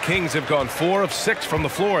 The Kings have gone 4 of 6 from the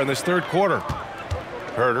floor in this third quarter.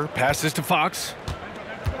 Herter passes to Fox.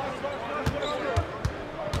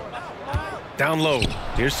 Down low.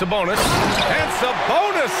 Here's Sabonis. And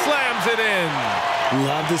Sabonis slams it in.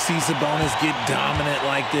 Love to see Sabonis get dominant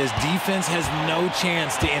like this. Defense has no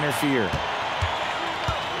chance to interfere.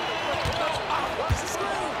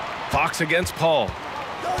 Fox against Paul.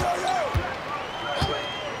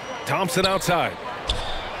 Thompson outside.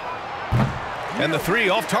 And the three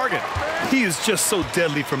off target. He is just so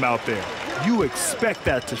deadly from out there. You expect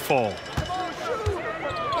that to fall.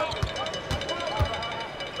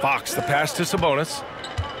 Fox, the pass to Sabonis.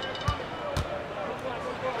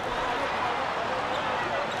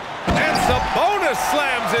 And Sabonis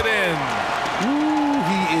slams it in. Ooh,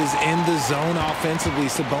 he is in the zone offensively.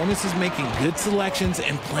 Sabonis is making good selections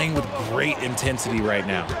and playing with great intensity right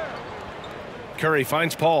now. Curry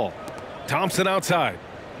finds Paul. Thompson outside.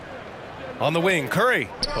 On the wing, Curry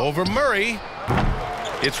over Murray.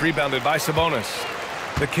 It's rebounded by Sabonis.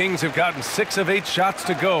 The Kings have gotten 6 of 8 shots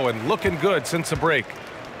to go and looking good since the break.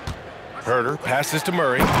 Herter passes to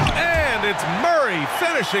Murray. And it's Murray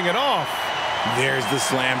finishing it off. There's the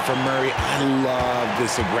slam from Murray. I love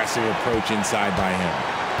this aggressive approach inside by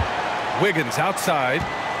him. Wiggins outside.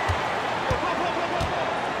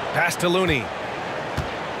 Pass to Looney.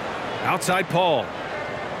 Outside Paul.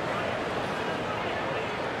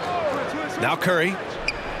 Now Curry.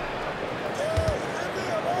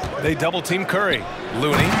 They double team Curry.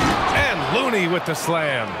 Looney. And Looney with the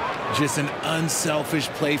slam. Just an unselfish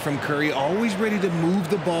play from Curry, always ready to move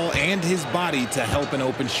the ball and his body to help an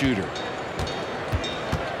open shooter.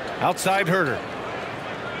 Outside Herter.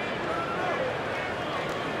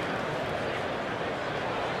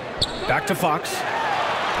 Back to Fox.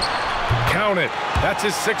 Count it. That's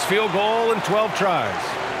his 6th field goal in 12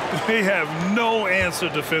 tries. They have no answer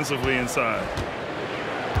defensively inside.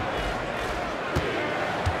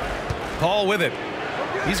 Paul with it.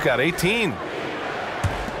 He's got 18.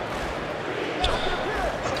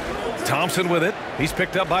 Thompson with it. He's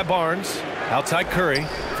picked up by Barnes. Outside Curry.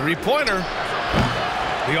 Three-pointer.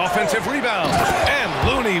 The offensive rebound. And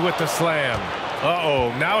Looney with the slam. Uh-oh.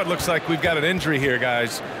 Now it looks like we've got an injury here,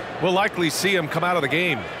 guys. We'll likely see him come out of the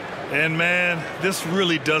game. And, man, this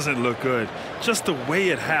really doesn't look good. Just the way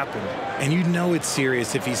it happened. And you know it's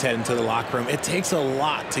serious if he's heading to the locker room. It takes a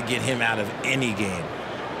lot to get him out of any game.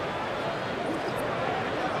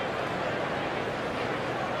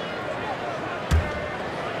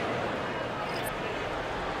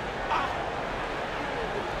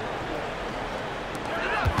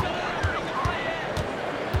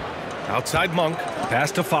 Outside Monk.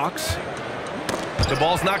 Pass to Fox. The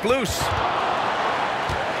ball's knocked loose.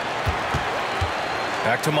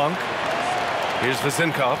 Back to Monk. Here's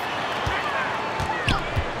Vasenkov.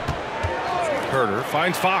 Herter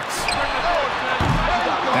finds Fox.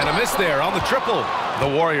 And a miss there on the triple. The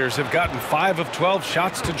Warriors have gotten 5 of 12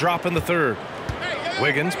 shots to drop in the third.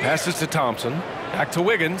 Wiggins passes to Thompson. Back to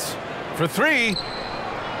Wiggins for 3.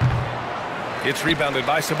 It's rebounded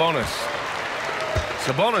by Sabonis.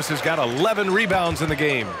 Sabonis has got 11 rebounds in the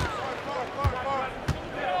game.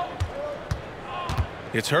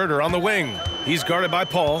 It's Herter on the wing. He's guarded by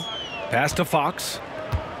Paul. Pass to Fox.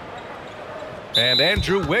 And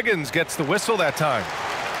Andrew Wiggins gets the whistle that time.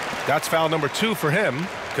 That's foul number 2 for him.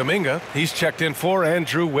 Kuminga, he's checked in for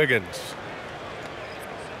Andrew Wiggins.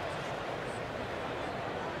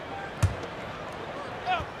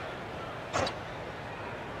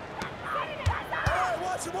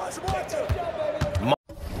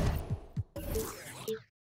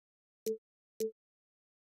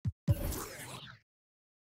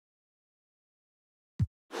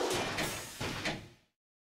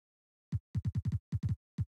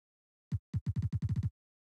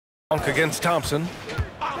 Against Thompson.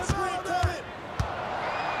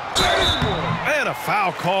 And a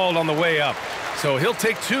foul called on the way up. So he'll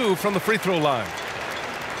take 2 from the free throw line.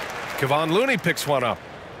 Kevon Looney picks one up.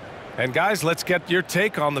 And guys, let's get your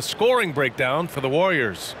take on the scoring breakdown for the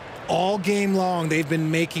Warriors. All game long, they've been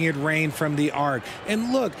making it rain from the arc.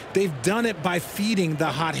 And look, they've done it by feeding the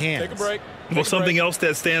hot hands. Take a break. Well, something else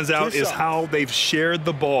that stands out is how they've shared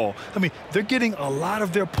the ball. I mean, they're getting a lot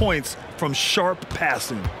of their points from sharp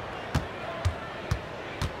passing.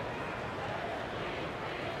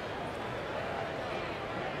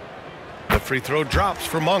 The free throw drops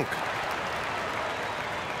for Monk.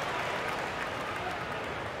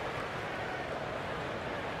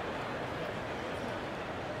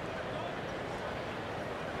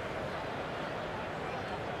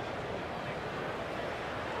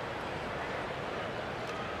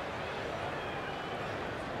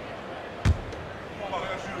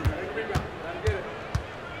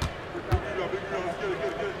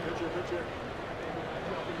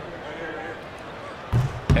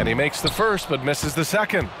 And he makes the first, but misses the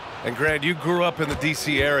second. And Grant, you grew up in the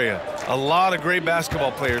D.C. area. A lot of great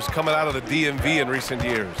basketball players coming out of the DMV in recent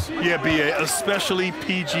years. Yeah, B.A., especially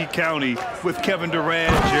PG County with Kevin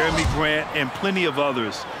Durant, Jeremy Grant, and plenty of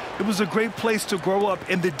others. It was a great place to grow up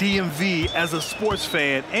in the DMV as a sports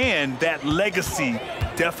fan, and that legacy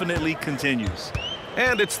definitely continues.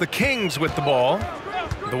 And it's the Kings with the ball.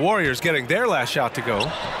 The Warriors getting their last shot to go.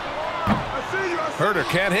 Herter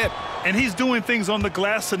can't hit. And he's doing things on the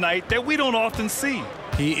glass tonight that we don't often see.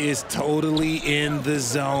 He is totally in the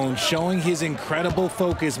zone, showing his incredible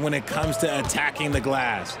focus when it comes to attacking the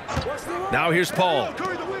glass. Now here's Paul.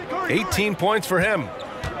 18 points for him.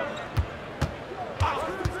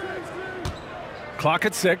 Clock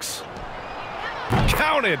at 6.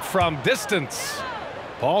 Counted from distance.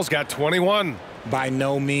 Paul's got 21. By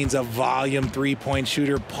no means a volume three-point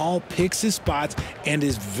shooter, Paul picks his spots and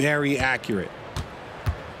is very accurate.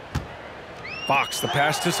 Fox, the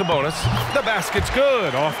pass to Sabonis. The basket's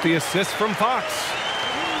good. Off the assist from Fox.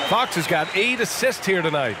 Fox has got 8 assists here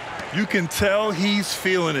tonight. You can tell he's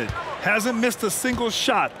feeling it. Hasn't missed a single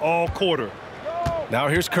shot all quarter. Now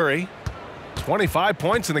here's Curry. 25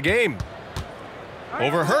 points in the game.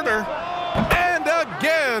 Over Herter. And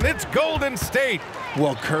again, it's Golden State.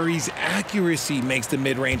 Well, Curry's accuracy makes the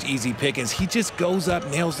mid-range easy pickings. He just goes up,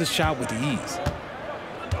 nails the shot with ease.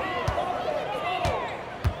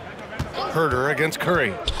 Herter against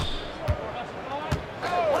Curry.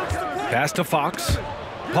 Pass to Fox.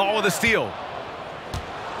 Paul with a steal.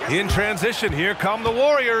 In transition, here come the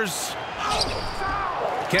Warriors.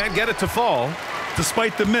 Can't get it to fall.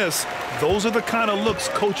 Despite the miss, those are the kind of looks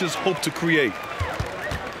coaches hope to create.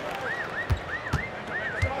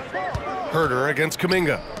 Herter against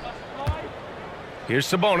Kuminga. Here's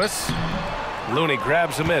Sabonis. Looney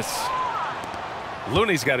grabs a miss.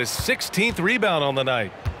 Looney's got his 16th rebound on the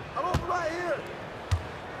night.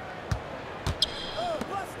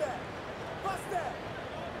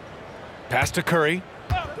 Pass to Curry.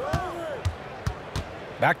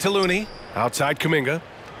 Back to Looney. Outside Kuminga.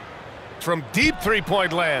 From deep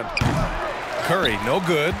three-point land. Curry, no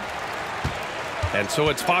good. And so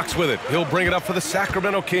it's Fox with it. He'll bring it up for the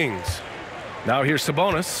Sacramento Kings. Now here's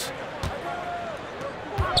Sabonis.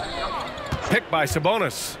 Picked by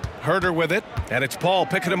Sabonis. Herter with it. And it's Paul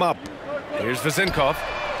picking him up. Here's Vezinkov.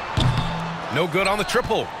 No good on the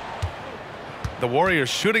triple. The Warriors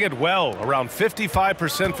shooting it well, around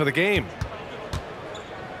 55% for the game.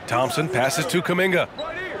 Thompson passes to Kuminga.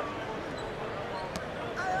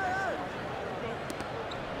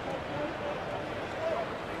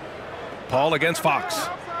 Paul against Fox.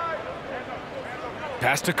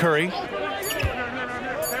 Pass to Curry.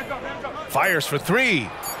 Fires for 3.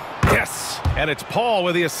 Yes, and it's Paul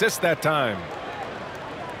with the assist that time.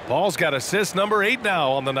 Paul's got assist number 8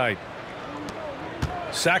 now on the night.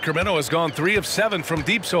 Sacramento has gone 3 of 7 from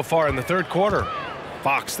deep so far in the third quarter.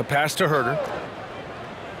 Fox, the pass to Herter.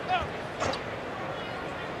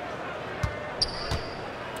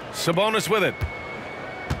 Sabonis with it.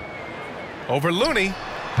 Over Looney.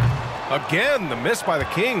 Again, the miss by the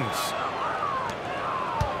Kings.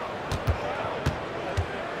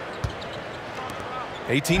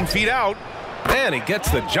 "18 feet out, and he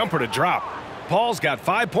gets the jumper to drop. Paul's got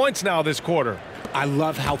 5 points now this quarter. I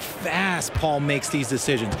love how fast Paul makes these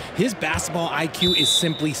decisions. His basketball IQ is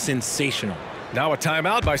simply sensational. Now a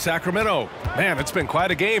timeout by Sacramento. Man, it's been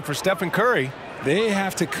quite a game for Stephen Curry. They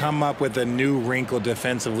have to come up with a new wrinkle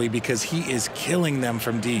defensively because he is killing them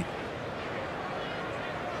from deep.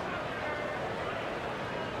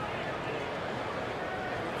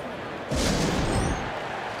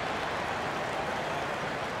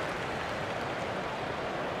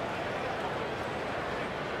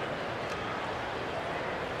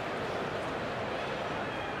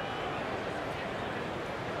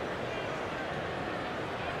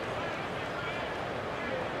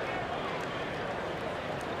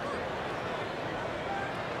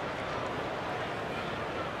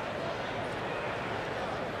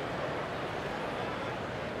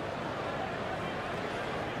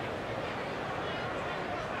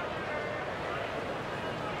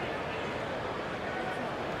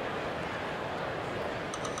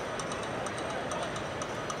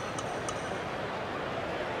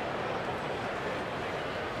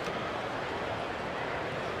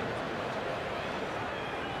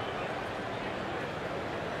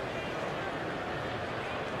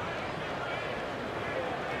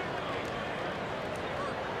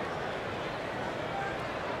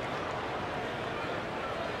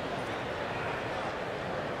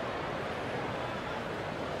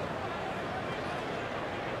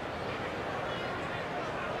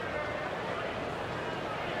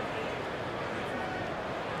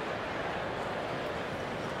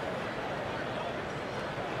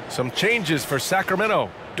 Some changes for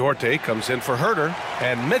Sacramento. Duarte comes in for Herter,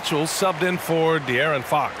 and Mitchell subbed in for De'Aaron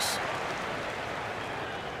Fox.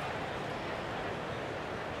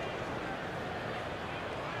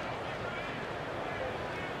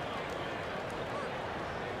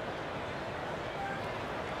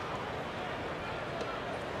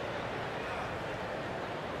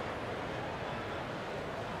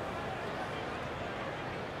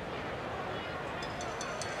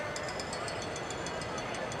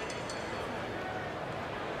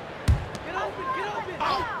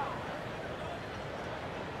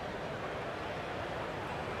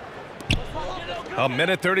 A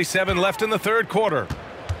minute 37 left in the third quarter.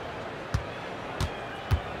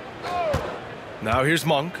 Now here's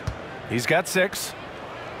Monk. He's got 6.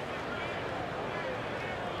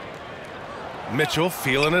 Mitchell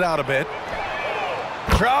feeling it out a bit.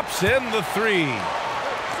 Drops in the 3.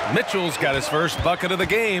 Mitchell's got his first bucket of the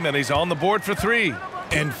game, and he's on the board for 3.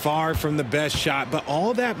 And far from the best shot, but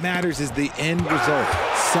all that matters is the end result.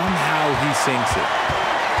 Somehow he sinks it.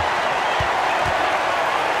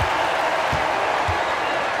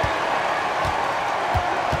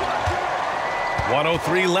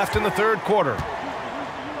 .103 left in the third quarter.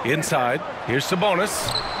 Inside, here's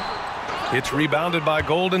Sabonis. It's rebounded by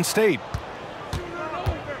Golden State.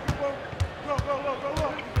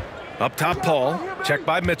 Up top, Paul. Checked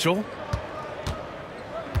by Mitchell.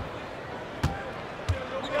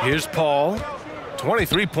 Here's Paul.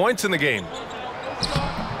 23 points in the game.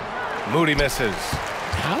 Moody misses.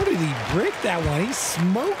 How did he break that one? He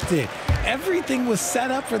smoked it. Everything was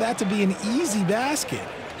set up for that to be an easy basket.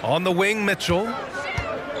 On the wing, Mitchell.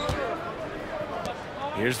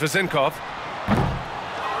 Here's Vezinkov.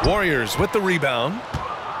 Warriors with the rebound.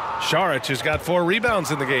 Saric has got 4 rebounds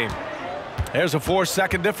in the game. There's a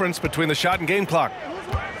 4-second difference between the shot and game clock.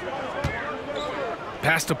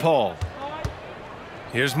 Pass to Paul.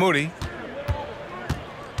 Here's Moody.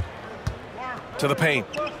 To the paint.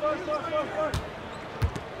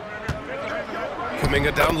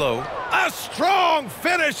 Kuminga down low. A strong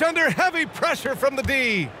finish under heavy pressure from the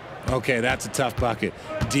D. Okay, that's a tough bucket.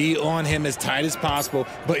 D on him as tight as possible,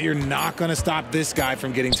 but you're not going to stop this guy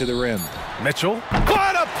from getting to the rim. Mitchell.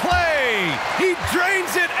 What a play! He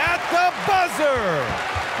drains it at the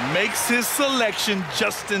buzzer. Makes his selection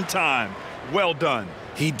just in time. Well done.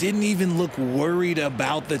 He didn't even look worried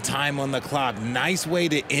about the time on the clock. Nice way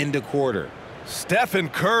to end a quarter. Stephen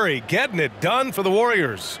Curry getting it done for the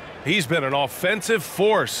Warriors. He's been an offensive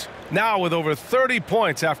force. Now with over 30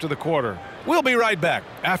 points after the quarter. We'll be right back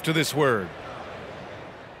after this word.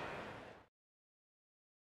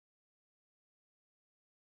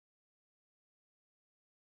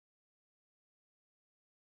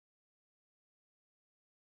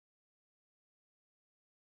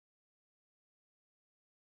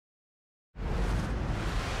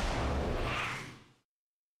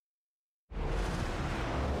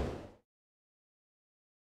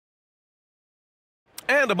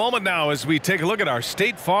 And a moment now as we take a look at our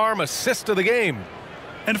State Farm assist of the game.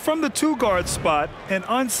 And from the 2-guard spot, an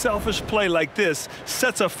unselfish play like this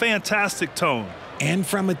sets a fantastic tone. And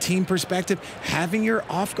from a team perspective, having your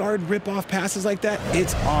off-guard rip-off passes like that,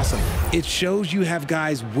 it's awesome. It shows you have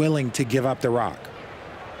guys willing to give up the rock.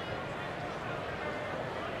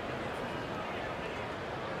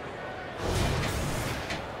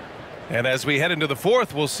 And as we head into the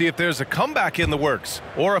fourth, we'll see if there's a comeback in the works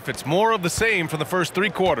or if it's more of the same from the first 3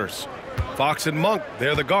 quarters. Fox and Monk,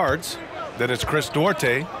 they're the guards. Then it's Chris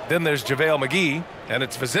Duarte. Then there's JaVale McGee. And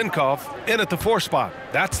it's Vezinkov in at the 4 spot.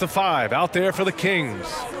 That's the 5 out there for the Kings.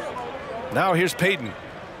 Now here's Payton.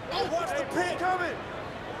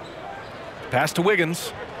 Pass to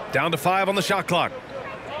Wiggins. Down to 5 on the shot clock.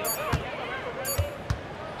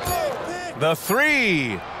 The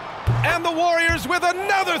 3. And the Warriors with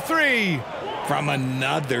another 3. From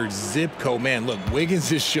another zip code. Man, look,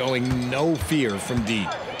 Wiggins is showing no fear from deep.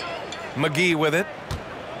 McGee with it.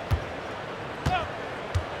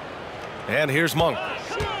 And here's Monk.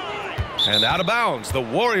 And out of bounds. The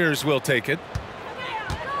Warriors will take it.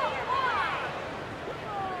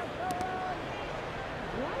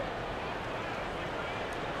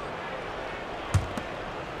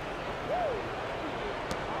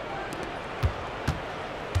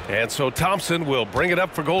 And so Thompson will bring it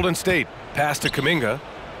up for Golden State. Pass to Kuminga.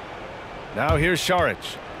 Now here's Saric.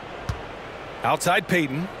 Outside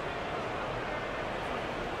Payton.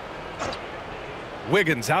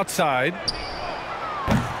 Wiggins outside.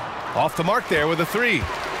 Off the mark there with a 3.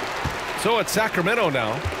 So it's Sacramento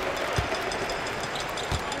now.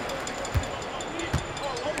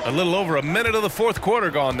 A little over a minute of the fourth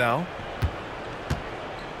quarter gone now.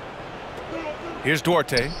 Here's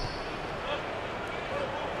Duarte.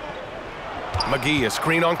 McGee, a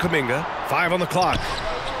screen on Kuminga. 5 on the clock.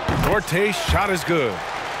 Duarte's shot is good.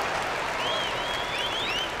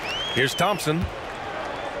 Here's Thompson.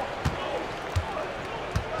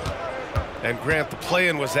 And Grant, the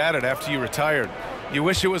play-in was added after you retired. You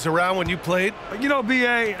wish it was around when you played? You know,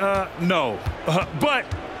 B.A., no. But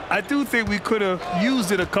I do think we could have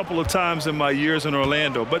used it a couple of times in my years in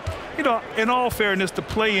Orlando. But, you know, in all fairness, the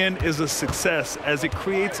play-in is a success as it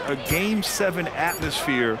creates a Game 7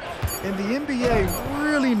 atmosphere. And the NBA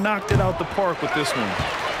really knocked it out the park with this one.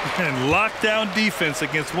 And lockdown defense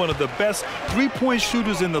against one of the best three-point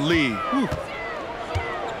shooters in the league. Whew.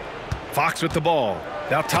 Fox with the ball.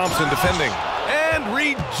 Now Thompson defending. And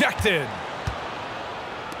rejected.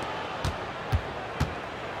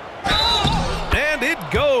 And it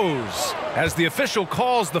goes. As the official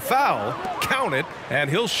calls the foul, count it, and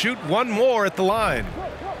he'll shoot one more at the line.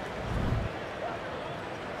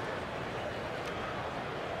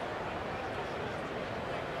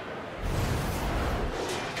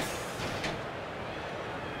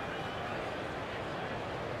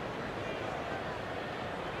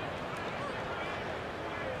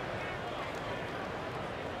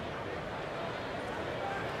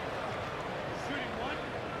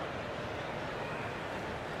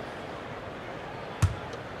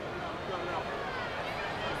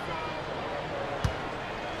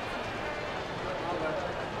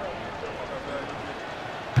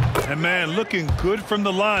 And, man, looking good from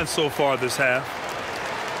the line so far this half.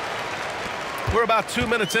 We're about 2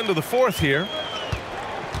 minutes into the fourth here.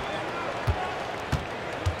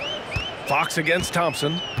 Fox against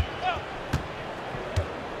Thompson.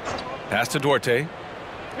 Pass to Duarte.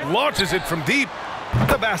 Launches it from deep.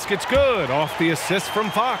 The basket's good. Off the assist from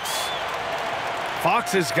Fox.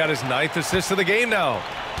 Fox has got his 9th assist of the game now.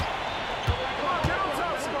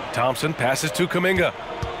 Thompson passes to Kuminga.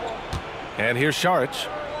 And here's Saric.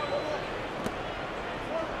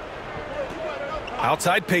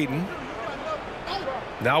 Outside Payton.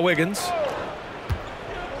 Now Wiggins.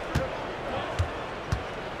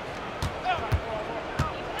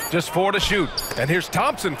 Just 4 to shoot. And here's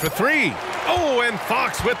Thompson for 3. Oh, and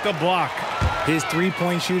Fox with the block. His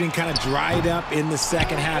three-point shooting kind of dried up in the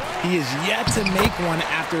second half. He is yet to make one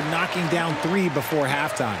after knocking down 3 before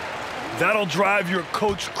halftime. That'll drive your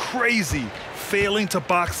coach crazy, failing to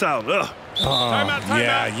box out. Ugh.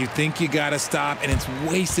 Yeah, you think you got to stop, and it's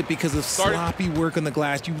wasted because of sloppy work on the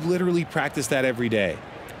glass. You literally practice that every day.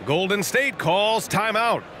 Golden State calls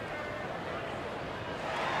timeout.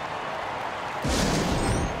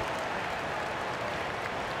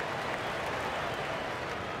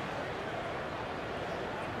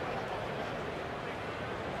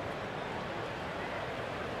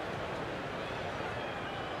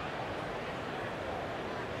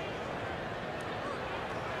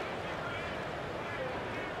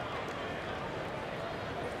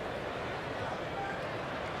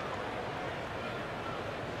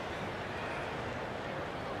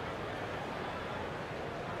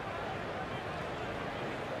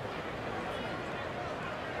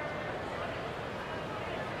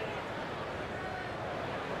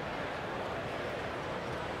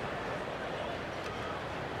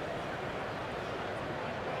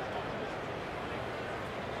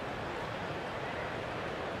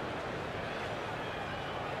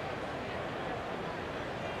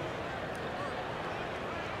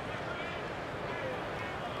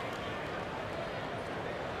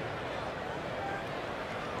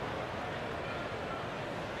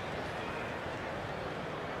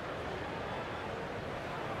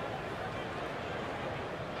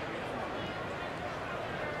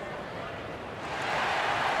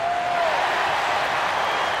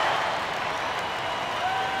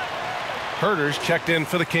 Herter's checked in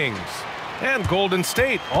for the Kings. And Golden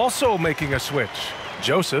State also making a switch.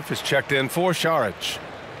 Joseph is checked in for Saric.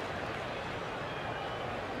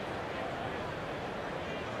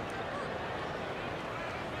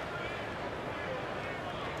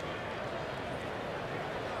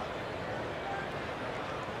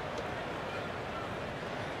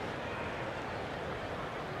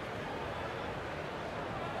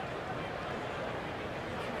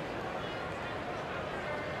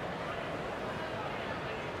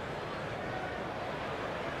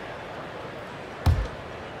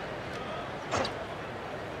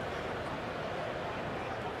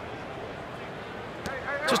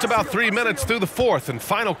 Just about 3 minutes through the fourth and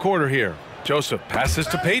final quarter here. Joseph passes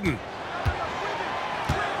to Payton.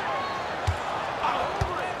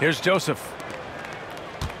 Here's Joseph.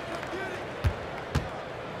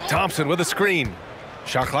 Thompson with a screen.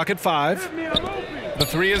 Shot clock at 5. The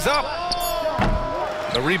 3 is up.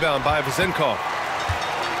 The rebound by Vezenkov.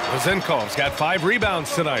 Vezenkov's got 5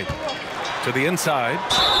 rebounds tonight. to the inside.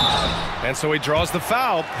 And so he draws the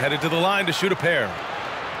foul, headed to the line to shoot a pair.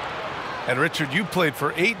 And Richard, you played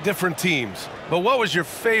for 8 different teams, but what was your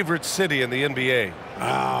favorite city in the NBA?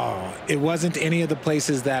 Oh, it wasn't any of the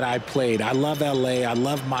places that I played. I love LA, I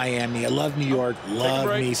love Miami, I love New York,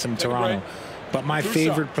 love me some Toronto. But my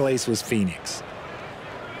favorite place was Phoenix.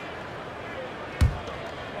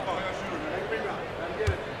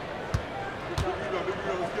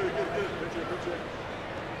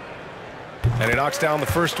 And he knocks down the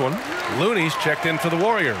first one. Looney's checked in for the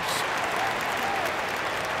Warriors.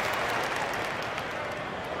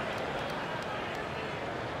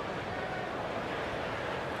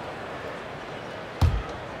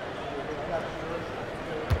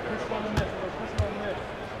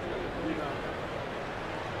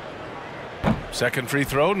 Second free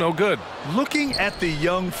throw, no good. Looking at the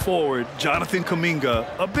young forward, Jonathan Kuminga,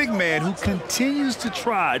 a big man who continues to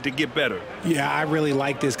try to get better. Yeah, I really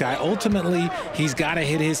like this guy. Ultimately, he's got to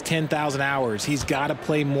hit his 10,000 hours. He's got to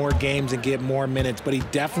play more games and get more minutes, but he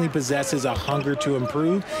definitely possesses a hunger to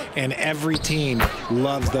improve, and every team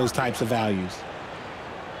loves those types of values.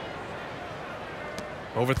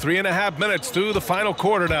 Over 3.5 minutes through the final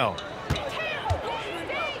quarter now.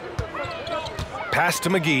 Pass to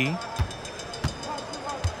McGee.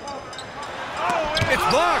 It's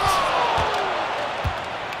blocked.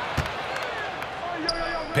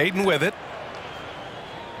 Payton with it.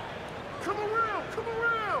 Come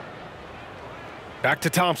around. Back to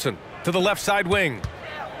Thompson, to the left side wing.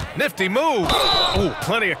 Nifty move. Oh,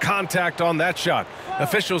 plenty of contact on that shot.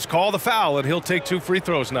 Officials call the foul, and he'll take 2 free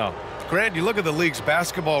throws now. Grant, you look at the league's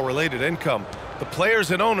basketball-related income. The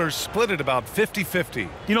players and owners split it about 50-50.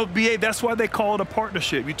 You know, BA, that's why they call it a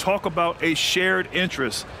partnership. You talk about a shared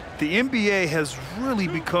interest. The NBA has really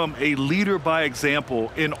become a leader by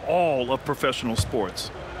example in all of professional sports.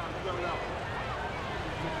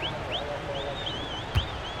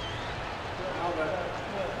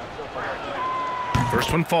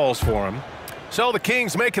 First one falls for him. So the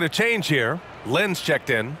Kings making a change here. Len's checked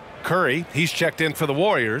in. Curry, he's checked in for the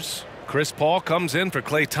Warriors. Chris Paul comes in for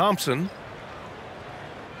Klay Thompson.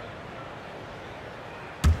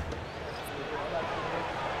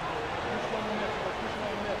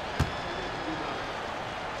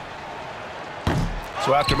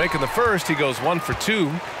 So after making the first, he goes 1 for 2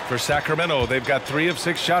 for Sacramento. They've got 3 of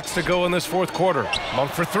 6 shots to go in this fourth quarter. Monk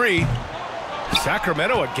for 3.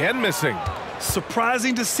 Sacramento again missing.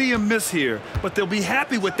 Surprising to see him miss here, but they'll be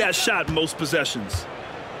happy with that shot most possessions.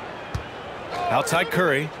 Outside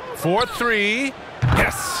Curry, 4-3.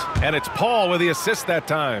 Yes, and it's Paul with the assist that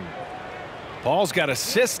time. Paul's got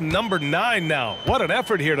assist number 9 now. What an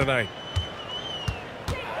effort here tonight.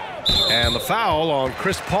 And the foul on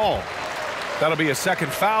Chris Paul. That'll be a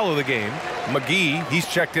second foul of the game. McGee, he's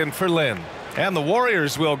checked in for Len. And the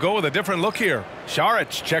Warriors will go with a different look here.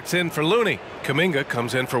 Saric checks in for Looney. Kuminga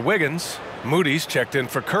comes in for Wiggins. Moody's checked in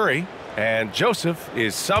for Curry. And Joseph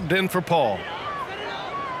is subbed in for Paul.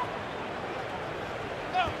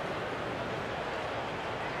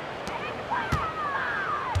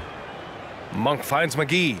 Monk finds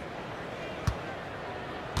McGee.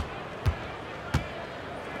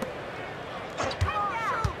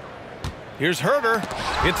 Here's Herter.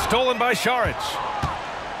 It's stolen by Saric.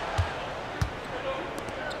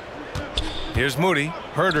 Here's Moody.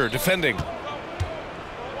 Herter defending.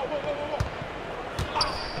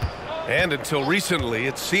 And until recently,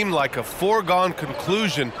 it seemed like a foregone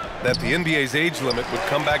conclusion that the NBA's age limit would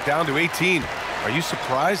come back down to 18. Are you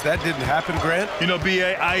surprised that didn't happen, Grant? You know,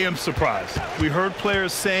 BA, I am surprised. We heard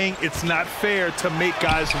players saying it's not fair to make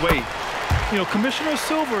guys wait. You know, Commissioner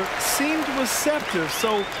Silver seemed receptive,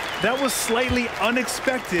 so that was slightly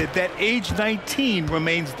unexpected that age 19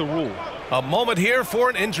 remains the rule. A moment here for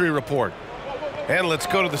an injury report. And let's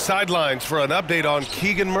go to the sidelines for an update on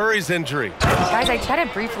Keegan Murray's injury. Guys, I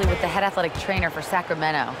chatted briefly with the head athletic trainer for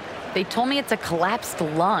Sacramento. They told me it's a collapsed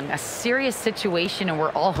lung, a serious situation, and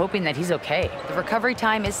we're all hoping that he's okay. The recovery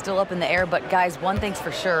time is still up in the air, but guys, one thing's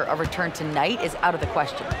for sure, a return tonight is out of the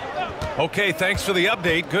question. Okay, thanks for the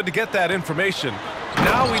update. Good to get that information.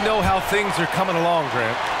 Now we know how things are coming along,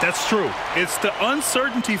 Grant. That's true. It's the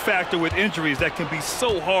uncertainty factor with injuries that can be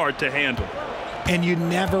so hard to handle. And you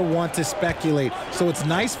never want to speculate. So it's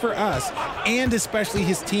nice for us, and especially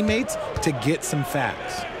his teammates, to get some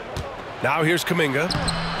facts. Now here's Kuminga.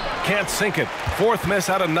 Can't sink it. 4th miss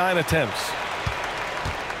out of 9 attempts.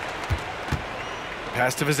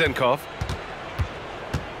 Pass to Vezenkov.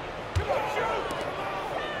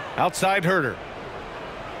 Outside Herter.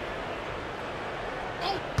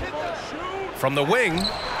 From the wing.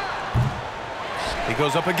 He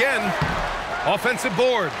goes up again. Offensive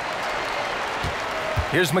board.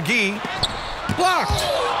 Here's McGee. Blocked.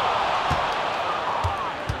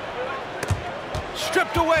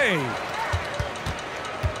 Stripped away.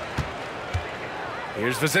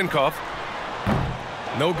 Here's Vezinkov.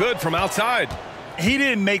 No good from outside. He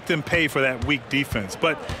didn't make them pay for that weak defense,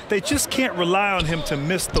 but they just can't rely on him to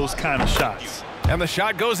miss those kind of shots. And the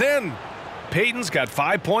shot goes in. Payton's got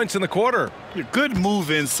 5 points in the quarter. A good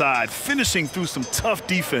move inside, finishing through some tough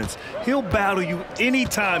defense. He'll battle you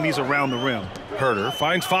anytime he's around the rim. Herter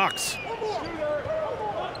finds Fox.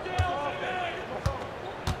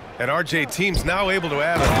 And RJ team's now able to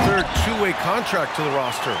add a third two-way contract to the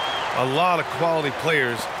roster. A lot of quality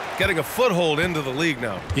players getting a foothold into the league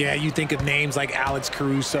now. Yeah, you think of names like Alex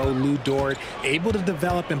Caruso, Lou Dort, able to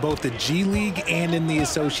develop in both the G League and in the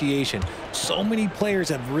association. So many players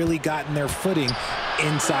have really gotten their footing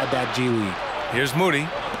inside that G League. Here's Moody.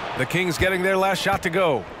 The Kings getting their last shot to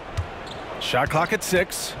go. Shot clock at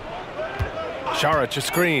 6. Saric a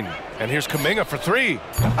screen. And here's Kuminga for 3.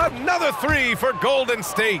 Another 3 for Golden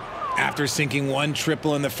State. After sinking one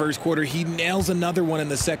triple in the first quarter, he nails another one in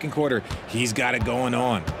the second quarter. He's got it going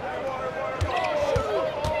on.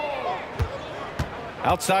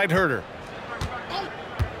 Outside Herter.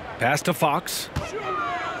 Pass to Fox.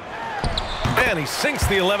 And he sinks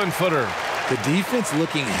the 11-footer. The defense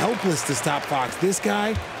looking helpless to stop Fox. This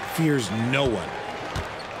guy fears no one.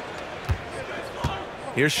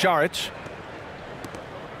 Here's Saric.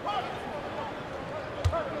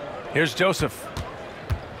 Here's Joseph.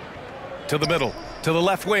 To the middle. To the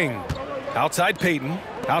left wing. Outside Payton.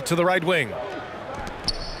 Out to the right wing.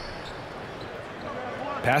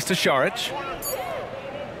 Pass to Saric.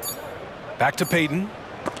 Back to Payton.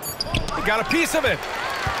 He got a piece of it.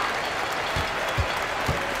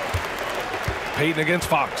 Payton against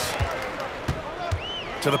Fox.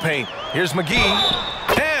 To the paint. Here's McGee.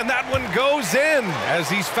 And that one goes in as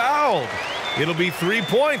he's fouled. It'll be 3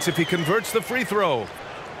 points if he converts the free throw.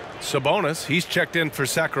 Sabonis, he's checked in for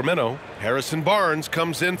Sacramento. Harrison Barnes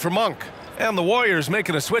comes in for Monk. And the Warriors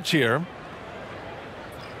making a switch here.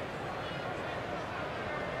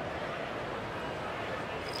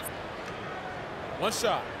 One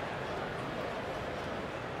shot.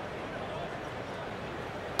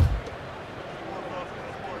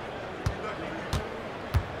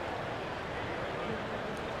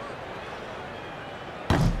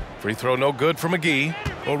 Free throw no good for McGee.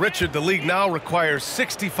 Well, Richard, the league now requires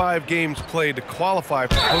 65 games played to qualify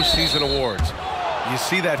for postseason awards. You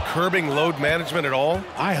see that curbing load management at all?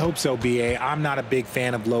 I hope so, B.A. I'm not a big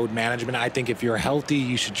fan of load management. I think if you're healthy,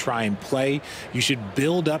 you should try and play. You should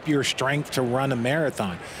build up your strength to run a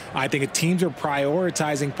marathon. I think if teams are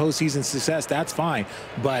prioritizing postseason success, that's fine.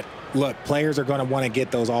 But, look, players are going to want to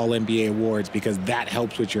get those All-NBA awards because that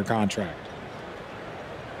helps with your contract.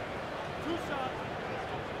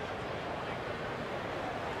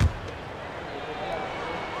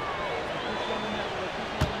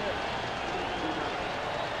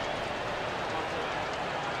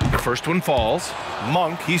 First one falls.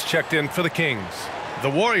 Monk, he's checked in for the Kings. The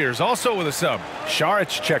Warriors also with a sub.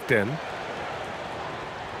 Saric checked in.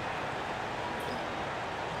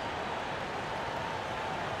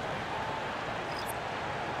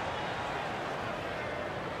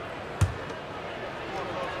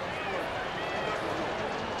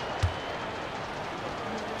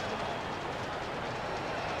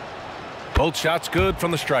 Both shots good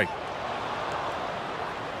from the strike.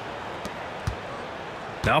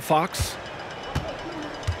 Now Fox.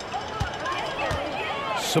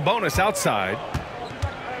 Sabonis outside.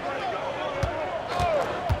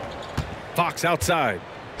 Fox outside.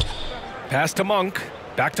 Pass to Monk.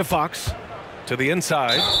 Back to Fox. To the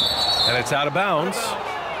inside. And it's out of bounds.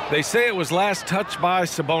 They say it was last touched by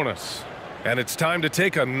Sabonis. And it's time to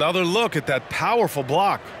take another look at that powerful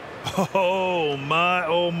block. Oh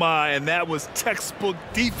my, and that was textbook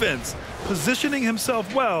defense, positioning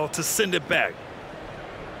himself well to send it back.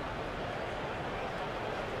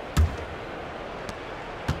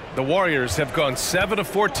 The Warriors have gone 7 of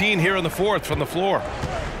 14 here in the fourth from the floor.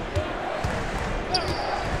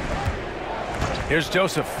 Here's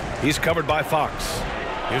Joseph. He's covered by Fox.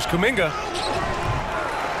 Here's Kuminga.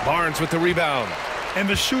 Barnes with the rebound. And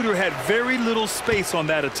the shooter had very little space on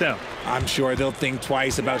that attempt. I'm sure they'll think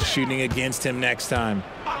twice about shooting against him next time.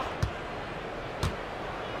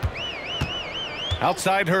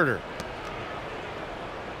 Outside Herter.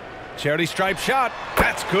 Charity stripe shot.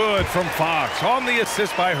 That's good from Fox on the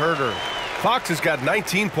assist by Herter. Fox has got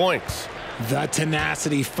 19 points. The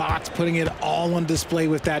tenacity, Fox putting it all on display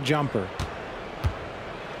with that jumper.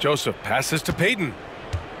 Joseph passes to Payton.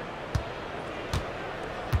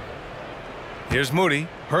 Here's Moody.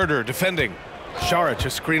 Herter defending. Saric a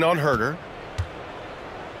screen on Herter.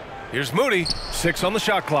 Here's Moody, 6 on the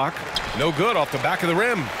shot clock. No good off the back of the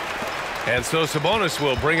rim. And so Sabonis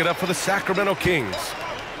will bring it up for the Sacramento Kings.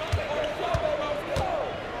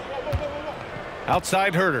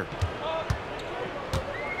 Outside Herter.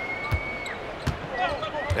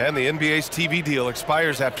 And the NBA's TV deal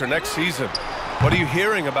expires after next season. What are you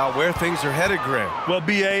hearing about where things are headed, Graham? Well,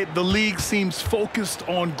 B.A., the league seems focused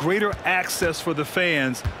on greater access for the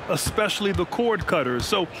fans, especially the cord cutters.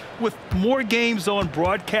 So with more games on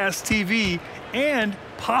broadcast TV and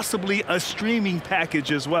possibly a streaming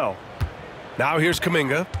package as well. Now here's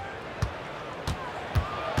Kuminga.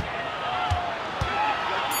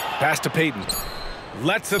 Pass to Payton.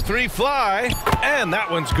 Lets the three fly, and that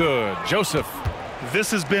one's good. Joseph.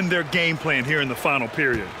 This has been their game plan here in the final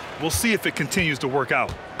period. We'll see if it continues to work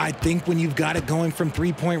out. I think when you've got it going from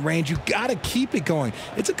three-point range, you got to keep it going.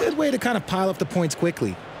 It's a good way to kind of pile up the points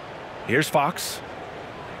quickly. Here's Fox.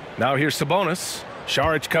 Now here's Sabonis.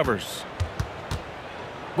 Saric covers.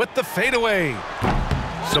 With the fadeaway.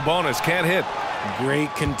 Sabonis can't hit. Great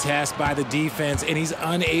contest by the defense, and he's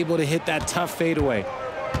unable to hit that tough fadeaway.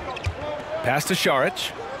 Pass to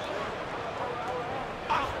Saric.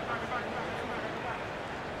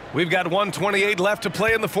 We've got 1:28 left to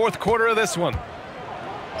play in the fourth quarter of this one.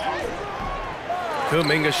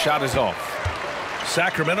 Kuminga's shot is off.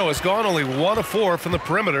 Sacramento has gone only 1 of 4 from the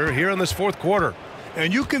perimeter here in this fourth quarter.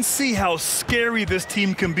 And you can see how scary this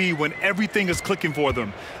team can be when everything is clicking for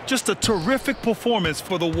them. Just a terrific performance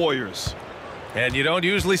for the Warriors. And you don't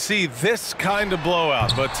usually see this kind of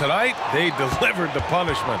blowout, but tonight they delivered the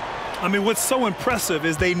punishment. I mean, what's so impressive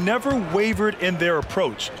is they never wavered in their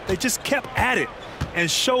approach. They just kept at it and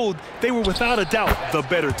showed they were without a doubt the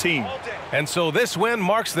better team. And so this win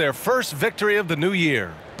marks their first victory of the new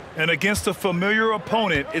year. And against a familiar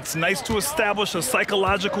opponent, it's nice to establish a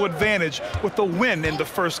psychological advantage with a win in the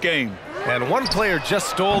first game. And one player just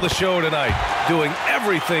stole the show tonight, doing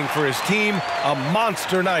everything for his team. A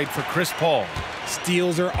monster night for Chris Paul.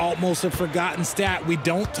 Steals are almost a forgotten stat. We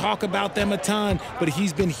don't talk about them a ton, but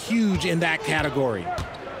he's been huge in that category.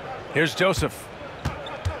 Here's Joseph.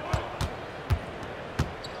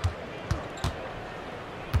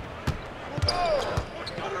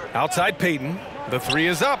 Outside Payton. The three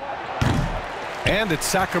is up. And it's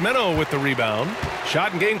Sacramento with the rebound.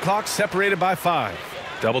 Shot and game clock separated by 5.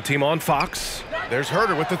 Double team on Fox. There's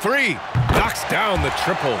Herter with the three. Knocks down the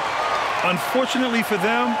triple. Unfortunately for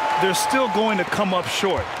them, they're still going to come up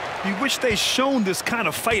short. You wish they'd shown this kind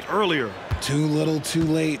of fight earlier. Too little, too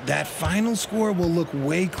late. That final score will look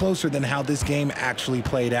way closer than how this game actually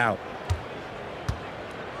played out.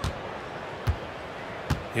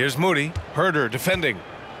 Here's Moody. Herter defending.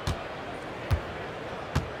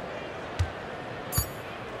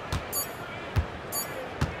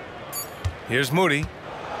 Here's Moody.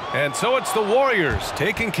 And so it's the Warriors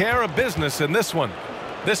taking care of business in this one.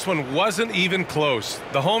 This one wasn't even close.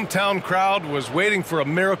 The hometown crowd was waiting for a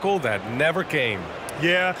miracle that never came.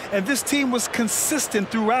 Yeah, and this team was consistent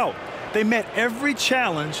throughout. They met every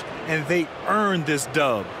challenge, and they earned this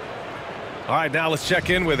dub. All right, now let's check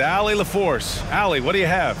in with Allie LaForce. Allie, what do you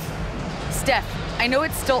have? Steph, I know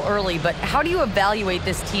it's still early, but how do you evaluate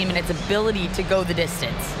this team and its ability to go the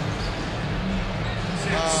distance?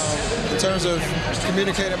 In terms of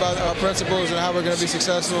communicating about our principles and how we're going to be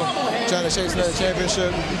successful, trying to chase another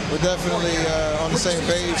championship, we're definitely on the same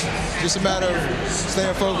page. Just a matter of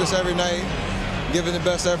staying focused every night, giving the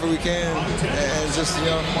best effort we can, and just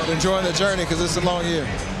enjoying the journey because it's a long year.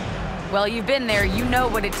 Well, you've been there. You know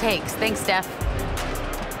what it takes. Thanks, Steph.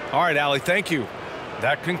 All right, Allie, thank you.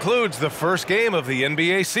 That concludes the first game of the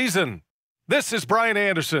NBA season. This is Brian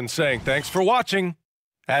Anderson saying thanks for watching.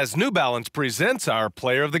 As New Balance presents our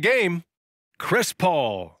player of the game, Chris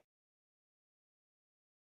Paul.